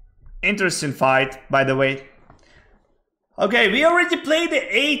 Interesting fight, by the way. Okay, we already played the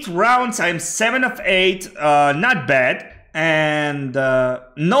 8 rounds. I'm 7 of 8, not bad. And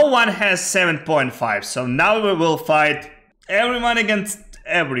no one has 7.5, so now we will fight everyone against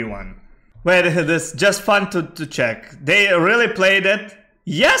everyone. Wait, this is just fun to check. They really played it.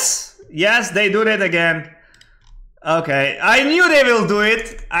 Yes, they do it again. Okay, I knew they will do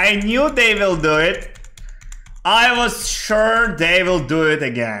it. I was sure they will do it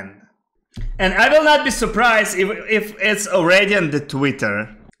again. And I will not be surprised if it's already on the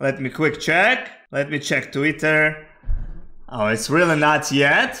Twitter. Let me quick check. Let me check Twitter. Oh, it's really not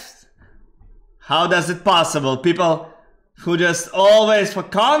yet. How does it possible? People who just always for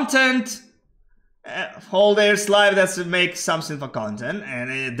content hold their live that's to make something for content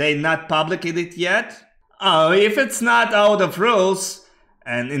and they not publicate it yet. Oh, if it's not out of rules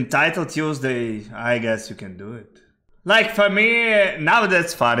and entitled Tuesday, I guess you can do it. Like for me, now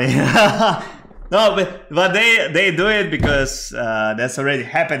that's funny. No, but they do it because that's already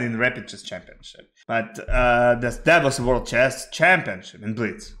happened in Rapid Chess Championship. But that was World Chess Championship in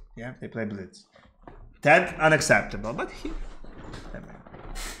Blitz. Yeah, they play Blitz. That unacceptable. But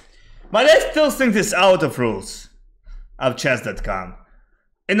I still think this out of rules of chess.com.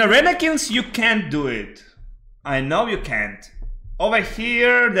 In Arena Kings, you can't do it. I know you can't. Over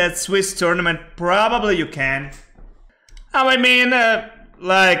here, that Swiss tournament, probably you can. I mean,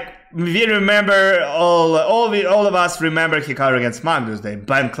 like. We remember all of us remember Hikaru against Magnus. They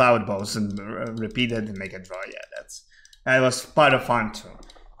banned Cloud Bows and repeated and make a draw. Yeah, that was part of fun too.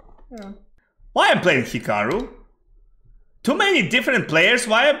 Yeah. Why I'm playing Hikaru? Too many different players.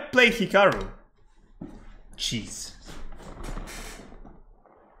 Why I play Hikaru? Jeez.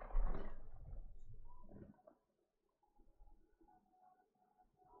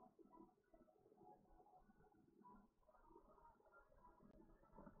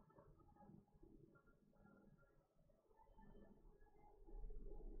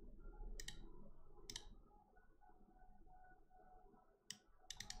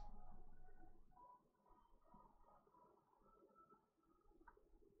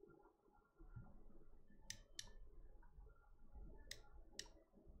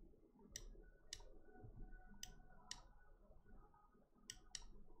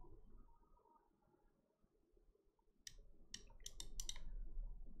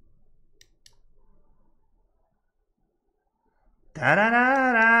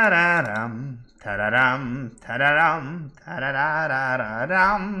 Tarararam, tararam, tararam,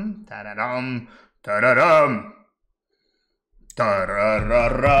 tarararam, tararam, tararam,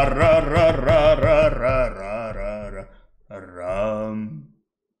 tararararararararararam,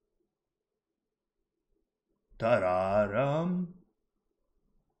 tararam,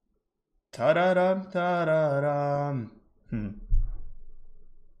 tararam, tararam.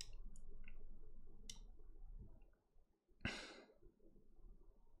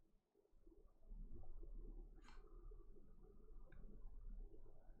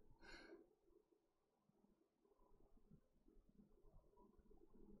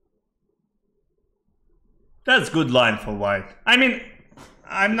 That's good line for white. I mean,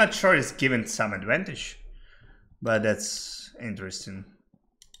 I'm not sure it's given some advantage, but that's interesting.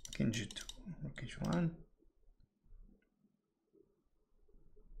 King G2, H1. I'm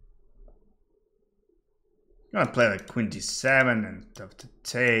gonna play like Queen D7 and have to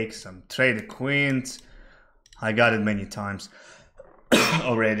take some trade the queens. I got it many times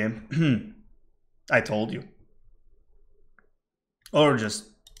already. I told you. Or just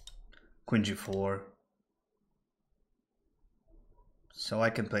Queen G4. So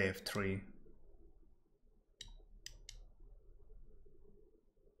I can play F3.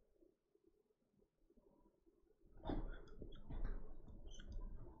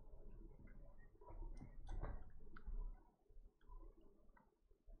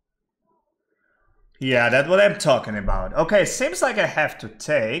 Yeah, that's what I'm talking about. Okay, seems like I have to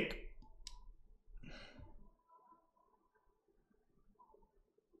take.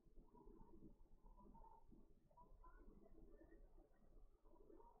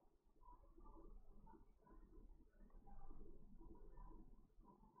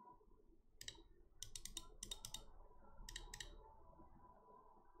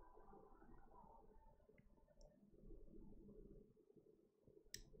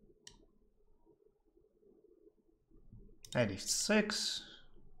 Knight6.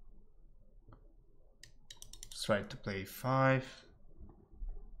 Try to play 5.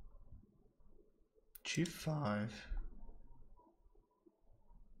 G5.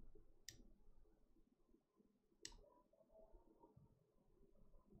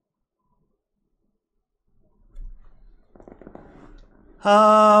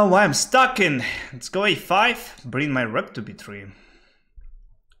 Why I'm stuck in. Let's go A5. Bring my rook to B3.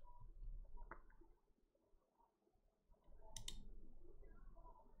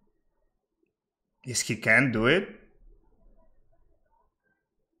 Yes, he can do it.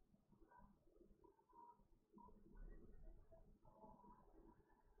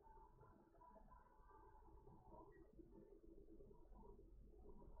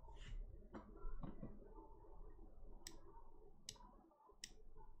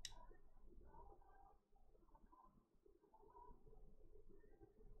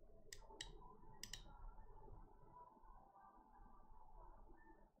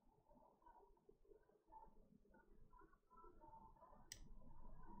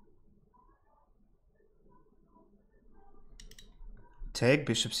 Take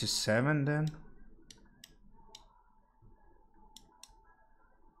bishop c7 then.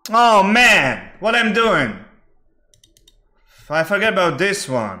 Oh man, what I'm doing? I forget about this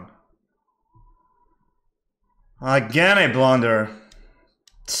one. Again I blunder.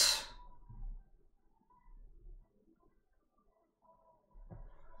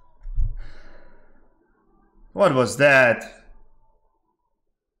 What was that?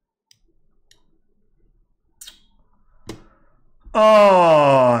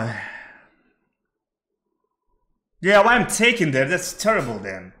 Oh. Yeah, why I'm taking there? That's terrible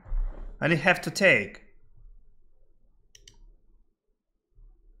then. I didn't have to take.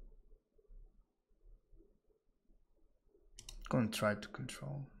 Gonna try to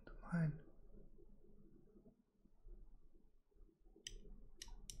control the line.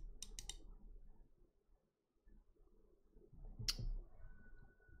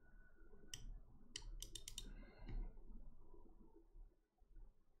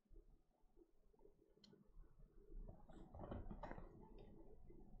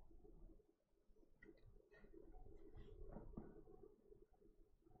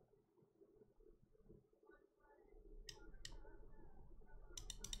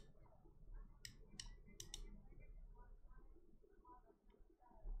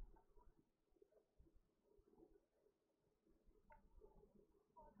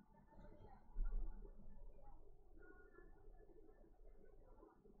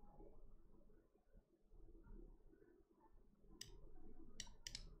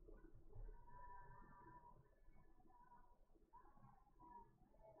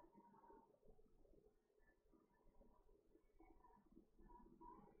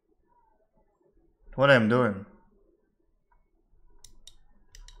 What I'm doing?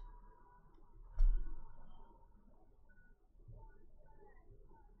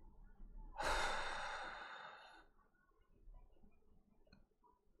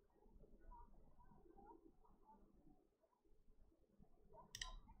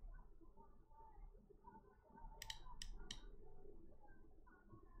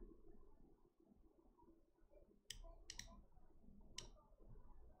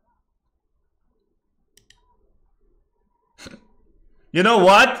 You know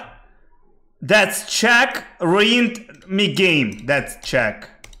what? That's check ruined me game. That's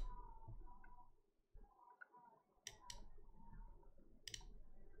check.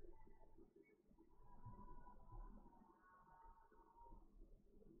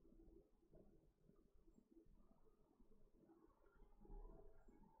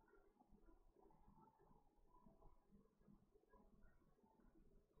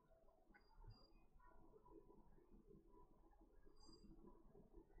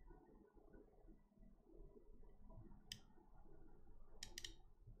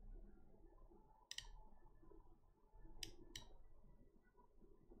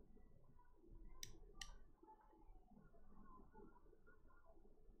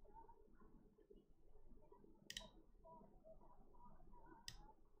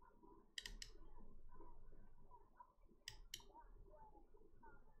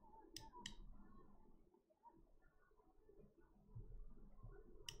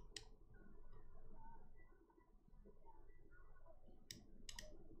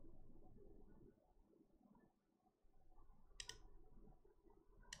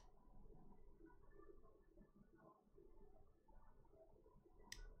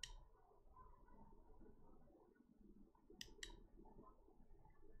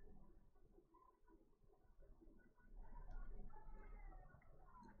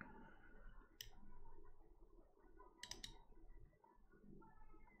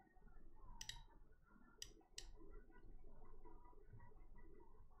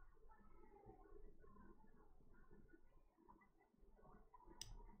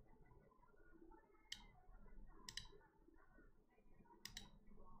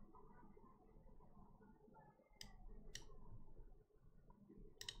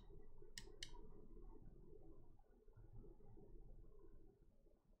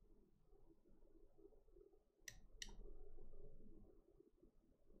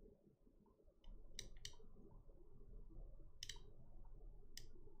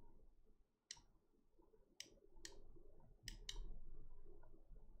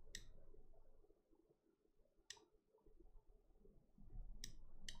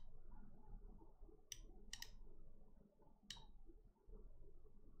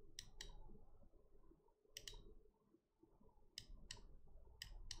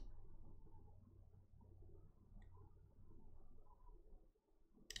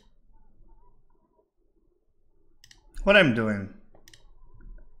 What I'm doing?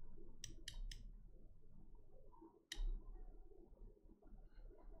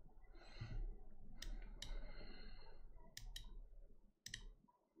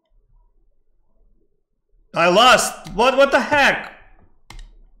 I lost. What the heck?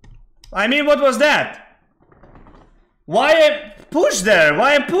 I mean, what was that? Why I push there?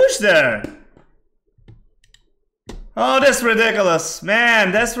 Why I push there? Oh, that's ridiculous.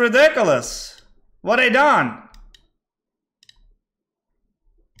 Man, that's ridiculous. What I done?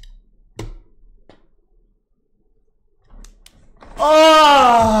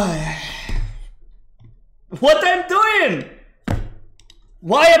 Oh, what I'm doing?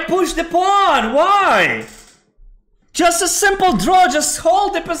 Why I push the pawn? Why? Just a simple draw, just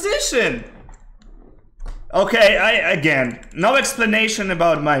hold the position. Okay, again, no explanation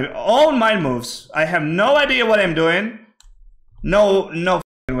about my own mind moves. I have no idea what I'm doing. No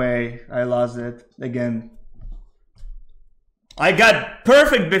way I lost it again. I got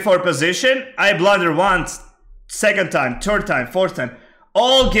perfect before position. I blunder once, second time, third time, fourth time.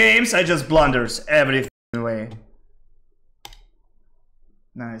 All games I just blunders every way.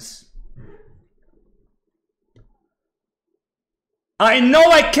 Nice. I know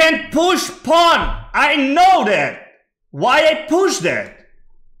I can't push pawn. I know that. Why I push that?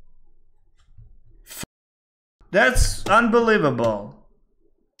 That's unbelievable.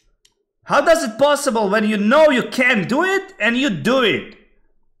 How does it possible when you know you can't do it and you do it?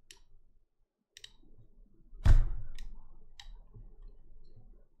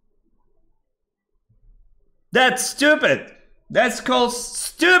 That's stupid. That's called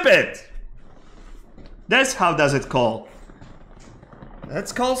stupid. That's how does it call.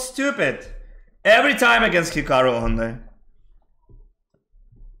 That's called stupid. Every time against Hikaru only.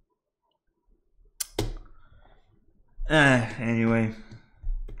 Anyway.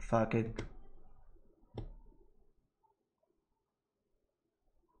 Fuck it.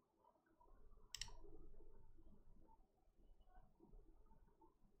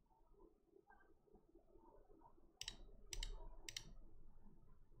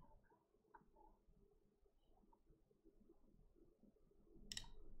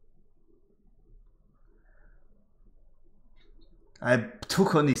 I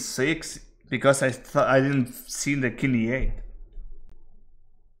took on e6 because I thought I didn't see the king e8.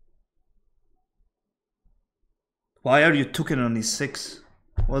 Why are you taking on e6?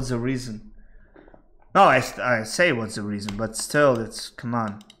 What's the reason? No, I say what's the reason, but still, it's come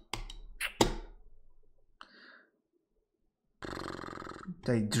on.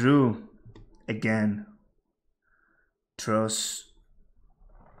 They drew again. Draws.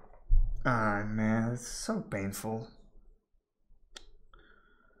 Ah man, it's so painful.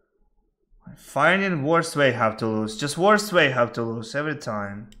 Finding worst way have to lose. Just worst way have to lose every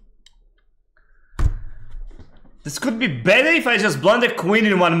time. This could be better if I just blunder queen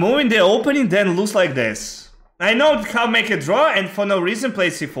in one move in the opening, then lose like this. I know how to make a draw and for no reason play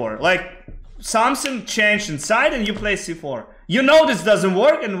c4. Like something changed inside and you play c4. You know this doesn't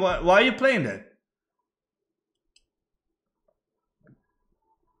work and why are you playing that?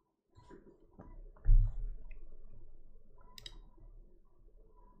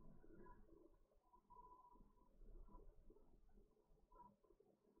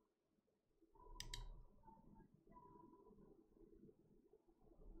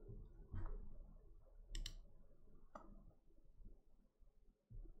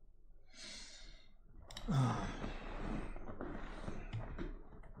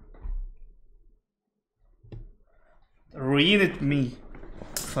 Ruined me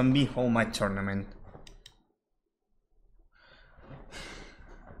for me whole my tournament.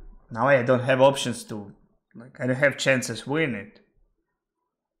 Now I don't have options to, like, I don't have chances win it.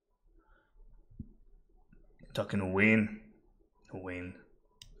 Talking win.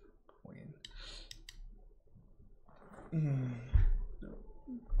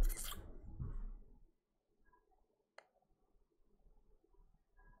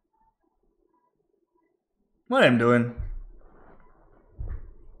 What I'm doing?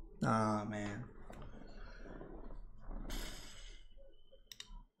 Oh man.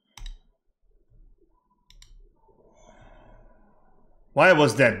 Why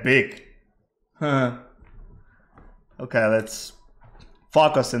was that big? Huh. Okay, let's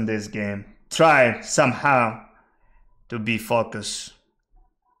focus in this game. Try somehow to be focused.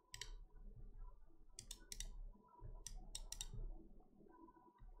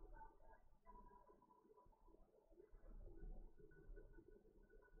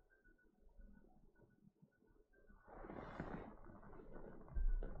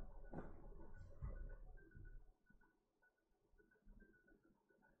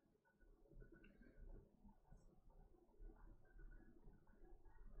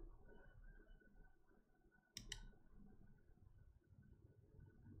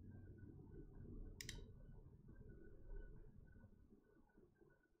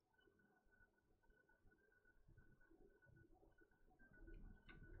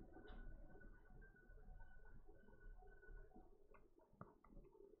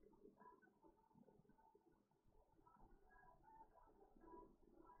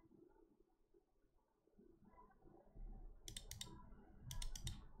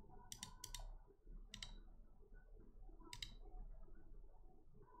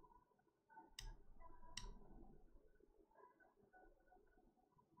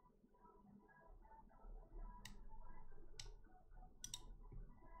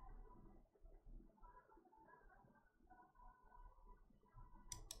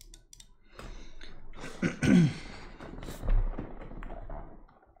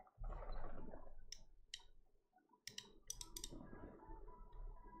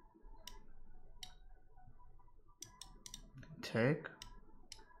 take.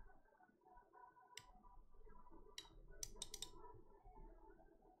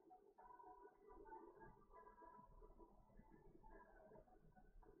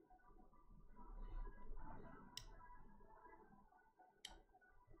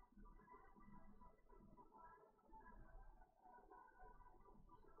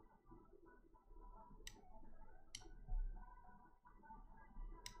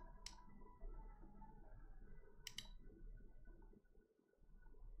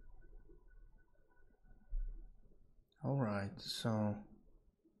 All right, so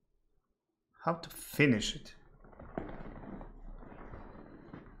how to finish it?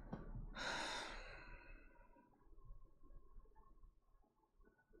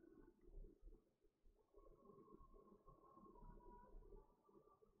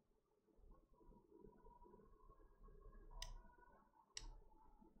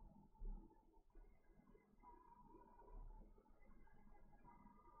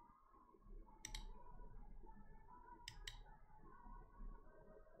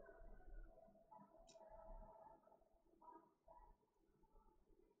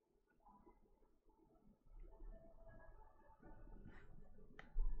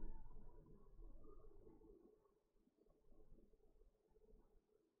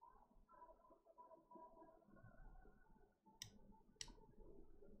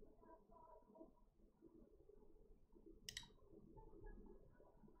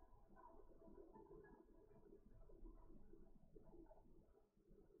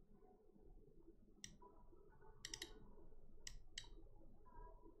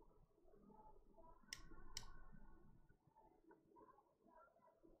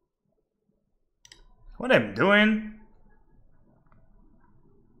 What I'm doing?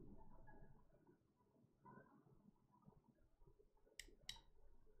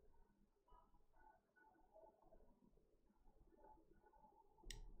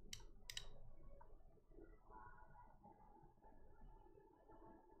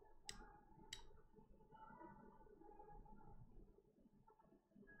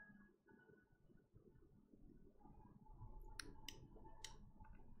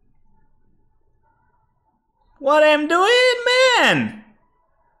 What I'm doing, man?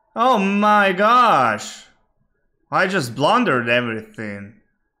 Oh my gosh. I just blundered everything.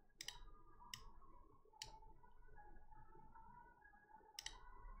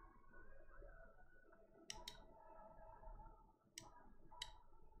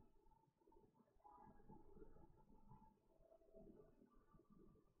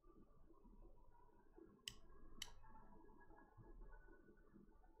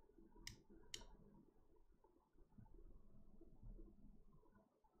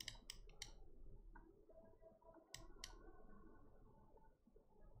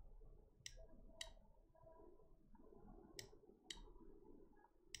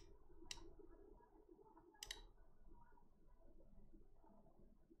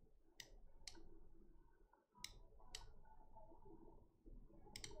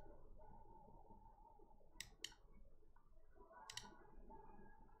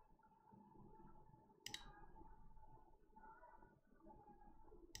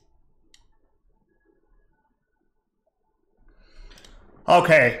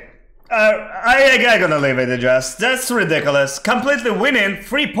 Okay, I gonna leave it just. That's ridiculous. Completely winning,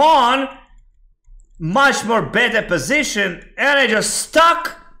 free pawn, much more better position, and I just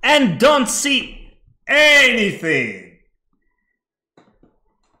stuck and don't see anything.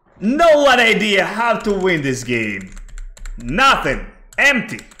 No one idea how to win this game. Nothing.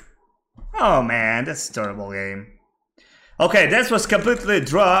 Empty. Oh man, that's a terrible game. Okay, this was completely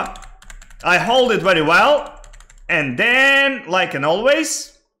draw. I hold it very well. And then, like and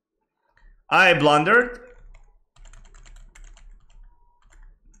always, I blundered.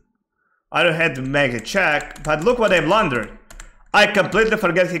 I don't have to make a check, but look what I blundered. I completely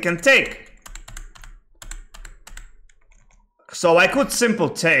forget he can take. So I could simple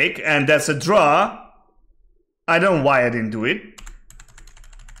take, and that's a draw. I don't know why I didn't do it.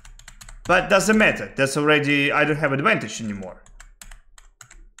 But doesn't matter. That's already, I don't have advantage anymore.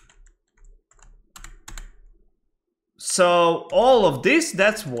 So all of this,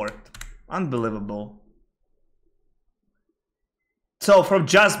 that's worked. Unbelievable. So from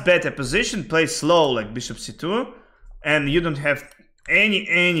just better position, play slow like bishop c2, and you don't have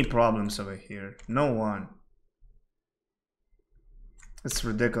any problems over here. No one. It's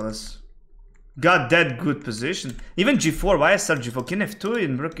ridiculous. Got that good position. Even g4, why I start g4, king f2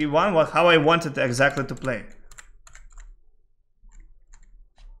 in rook e1, how I wanted exactly to play.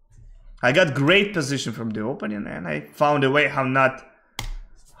 I got great position from the opening, and I found a way how not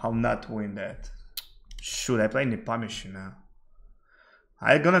win that. Should I play Nepamishi now?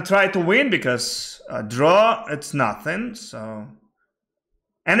 I'm gonna try to win because a draw, it's nothing, so...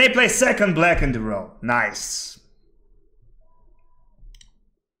 And they play second black in the row. Nice.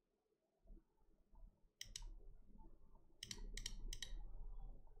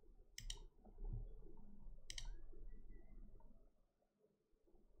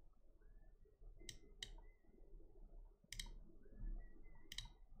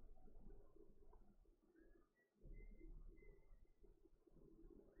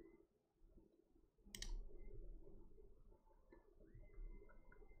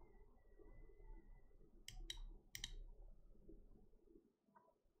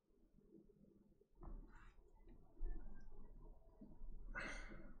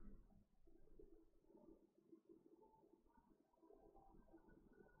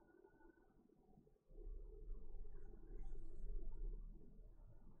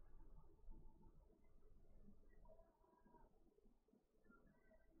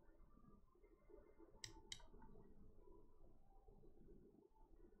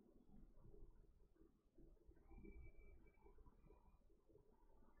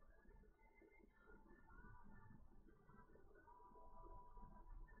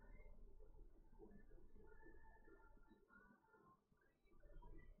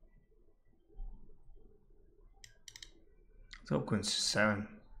 So queen c7.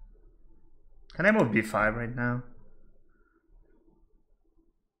 Can I move b5 right now?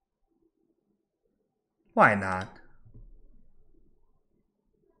 Why not?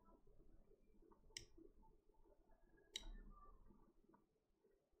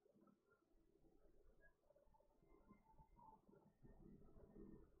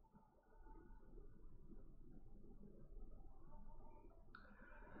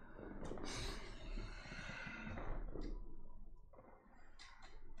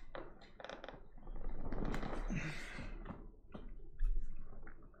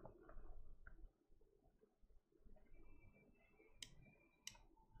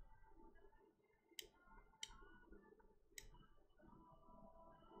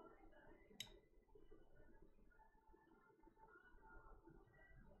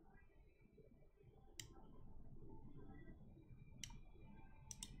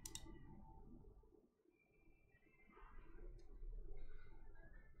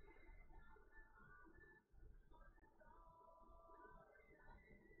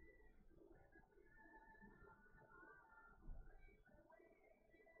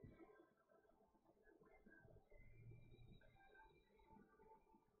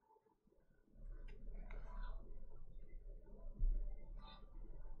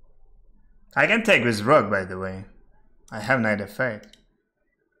 I can take this rook, by the way. I have knight f8.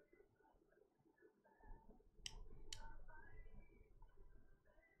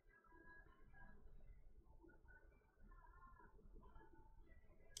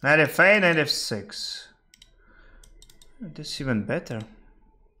 Knight f8, knight f6. This is even better.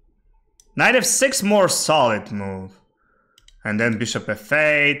 Knight f6, more solid move. And then bishop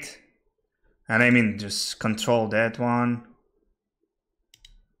f8. And I mean, just control that one.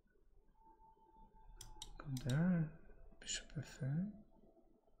 There. Bishop f8.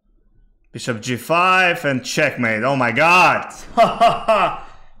 Bishop g5 and checkmate. Oh my god.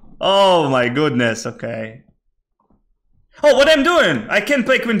 Oh my goodness. Okay. Oh, what I'm doing? I can't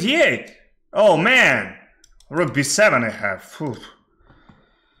play queen d8. Oh man. Rook b7 I have. Whew.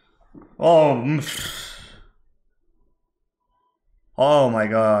 Oh. Oh my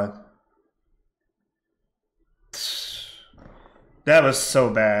god. That was so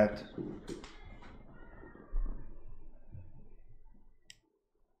bad.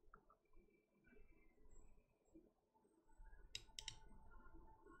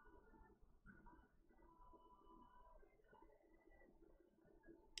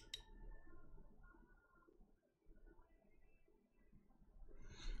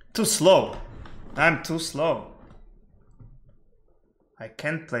 Too slow. I'm too slow. I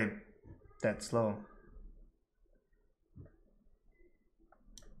can't play that slow.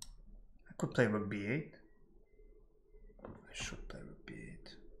 I could play rook b8. I should play rook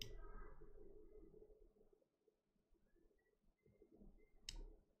b8.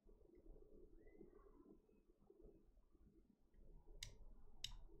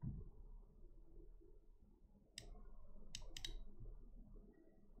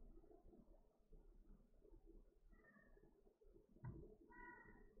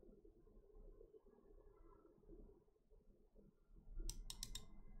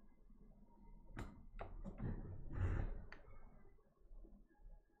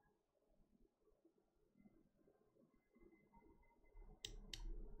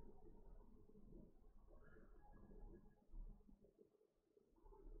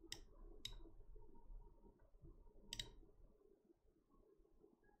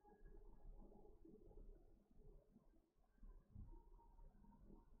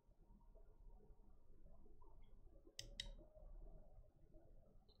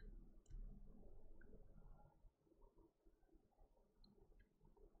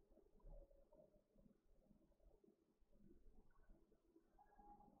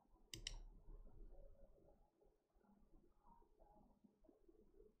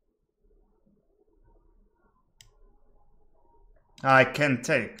 I can't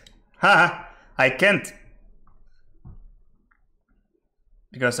take. Haha, I can't.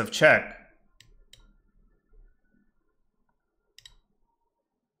 Because of check.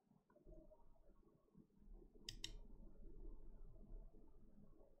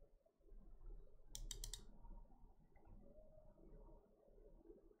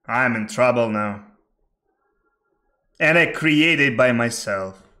 I'm in trouble now. And I created by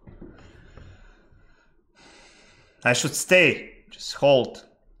myself. I should stay. Just hold.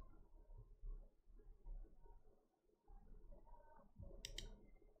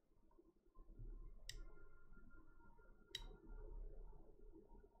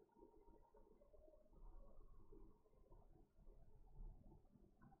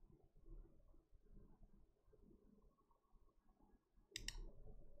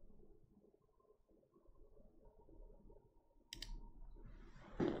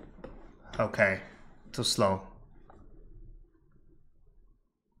 Okay, too slow.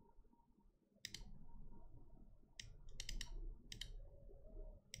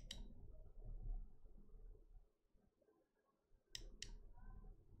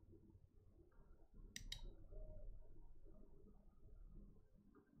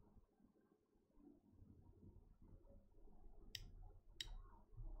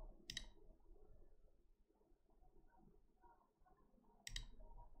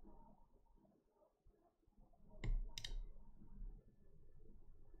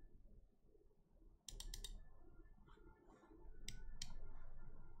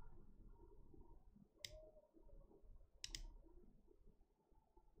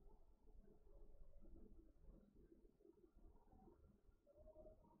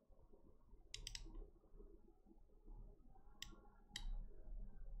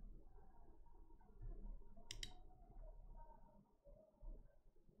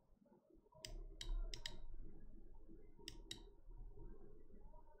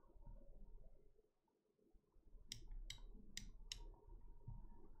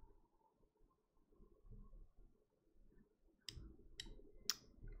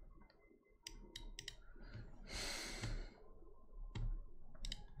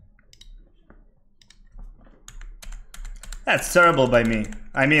 That's terrible by me.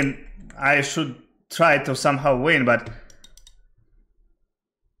 I mean, I should try to somehow win, but...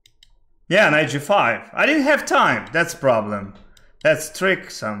 Yeah, knight g5. I didn't have time. That's problem. That's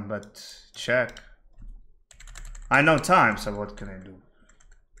tricksome, but check. I know time, so what can I do?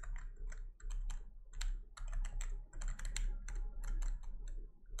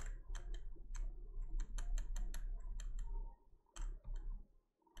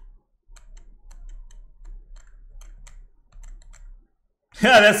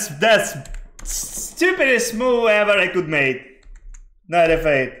 Yeah, that's stupidest move ever I could make. Knight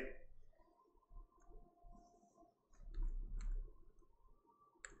f8.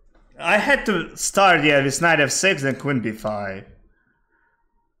 I had to start, yeah, with knight f6 and queen b5.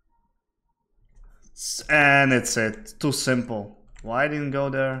 And it's it. Too simple. Why didn't go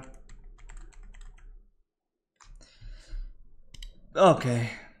there?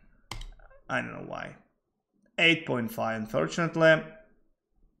 Okay. I don't know why. 8.5, unfortunately.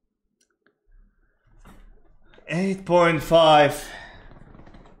 8.5.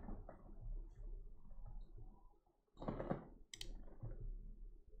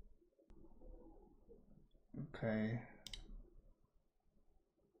 Okay.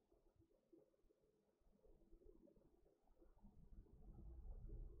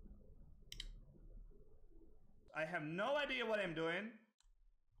 I have no idea what I'm doing.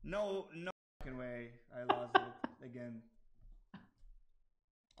 No fucking way. I lost it again.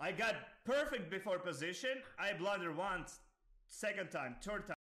 I got perfect before position. I blundered once, second time, third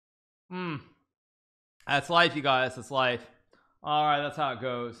time. That's life, you guys. That's life. All right, that's how it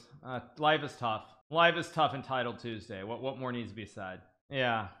goes. Life is tough. Life is tough in Title Tuesday. What more needs to be said?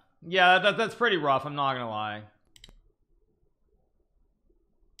 Yeah, that's pretty rough. I'm not gonna lie.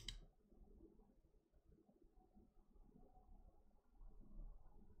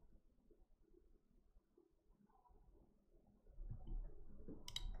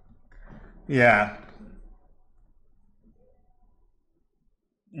 Yeah.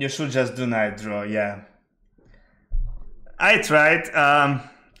 You should just do knight draw, yeah. I tried,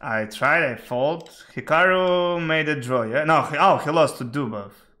 I fold. Hikaru made a draw, yeah? No, oh, he lost to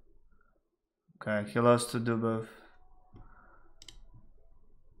Jobava. Okay, he lost to Jobava.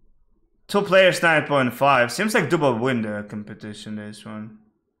 2 players, 9.5. Seems like Jobava win the competition, this one.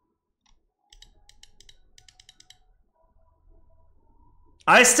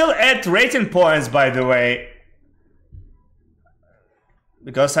 I still add rating points, by the way.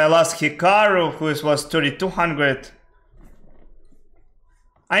 Because I lost Hikaru, who was 3200.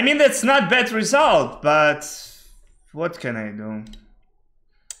 I mean, that's not bad result, but what can I do?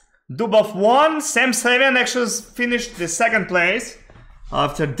 Dubov won. Sam Slavian actually finished the second place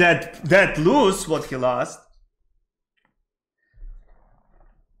after that lose what he lost.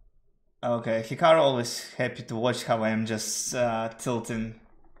 Okay, Hikaru always happy to watch how I'm just tilting.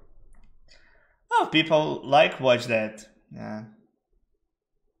 Oh, people watch that. Yeah.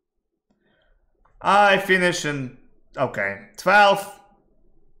 I finish in, okay, 12.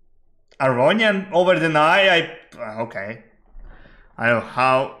 Aronian over the Nye. Okay. I don't know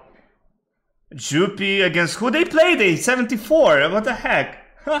how. Jupi against who they played? They 74. What the heck?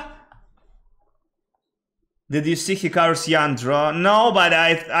 Huh. Did you see Hikaru's Yan draw? No, but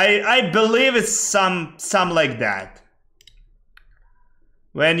I believe it's some like that.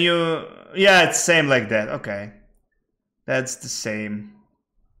 When you, yeah, it's same like that. Okay, that's the same.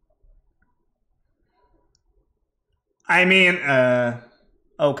 I mean,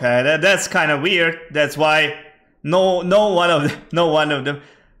 okay, that's kind of weird. That's why no one of them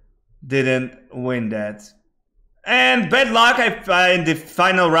didn't win that. And bad luck, in the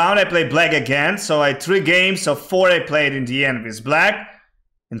final round I played black again, so I 3 games of 4 I played in the end with black,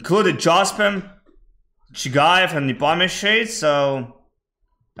 included Jospin, Chigaev and Nepomniachtchi, so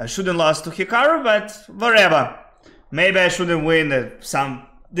I shouldn't lose to Hikaru, but whatever. Maybe I shouldn't win some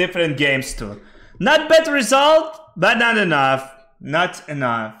different games too. Not bad result, but not enough. Not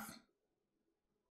enough.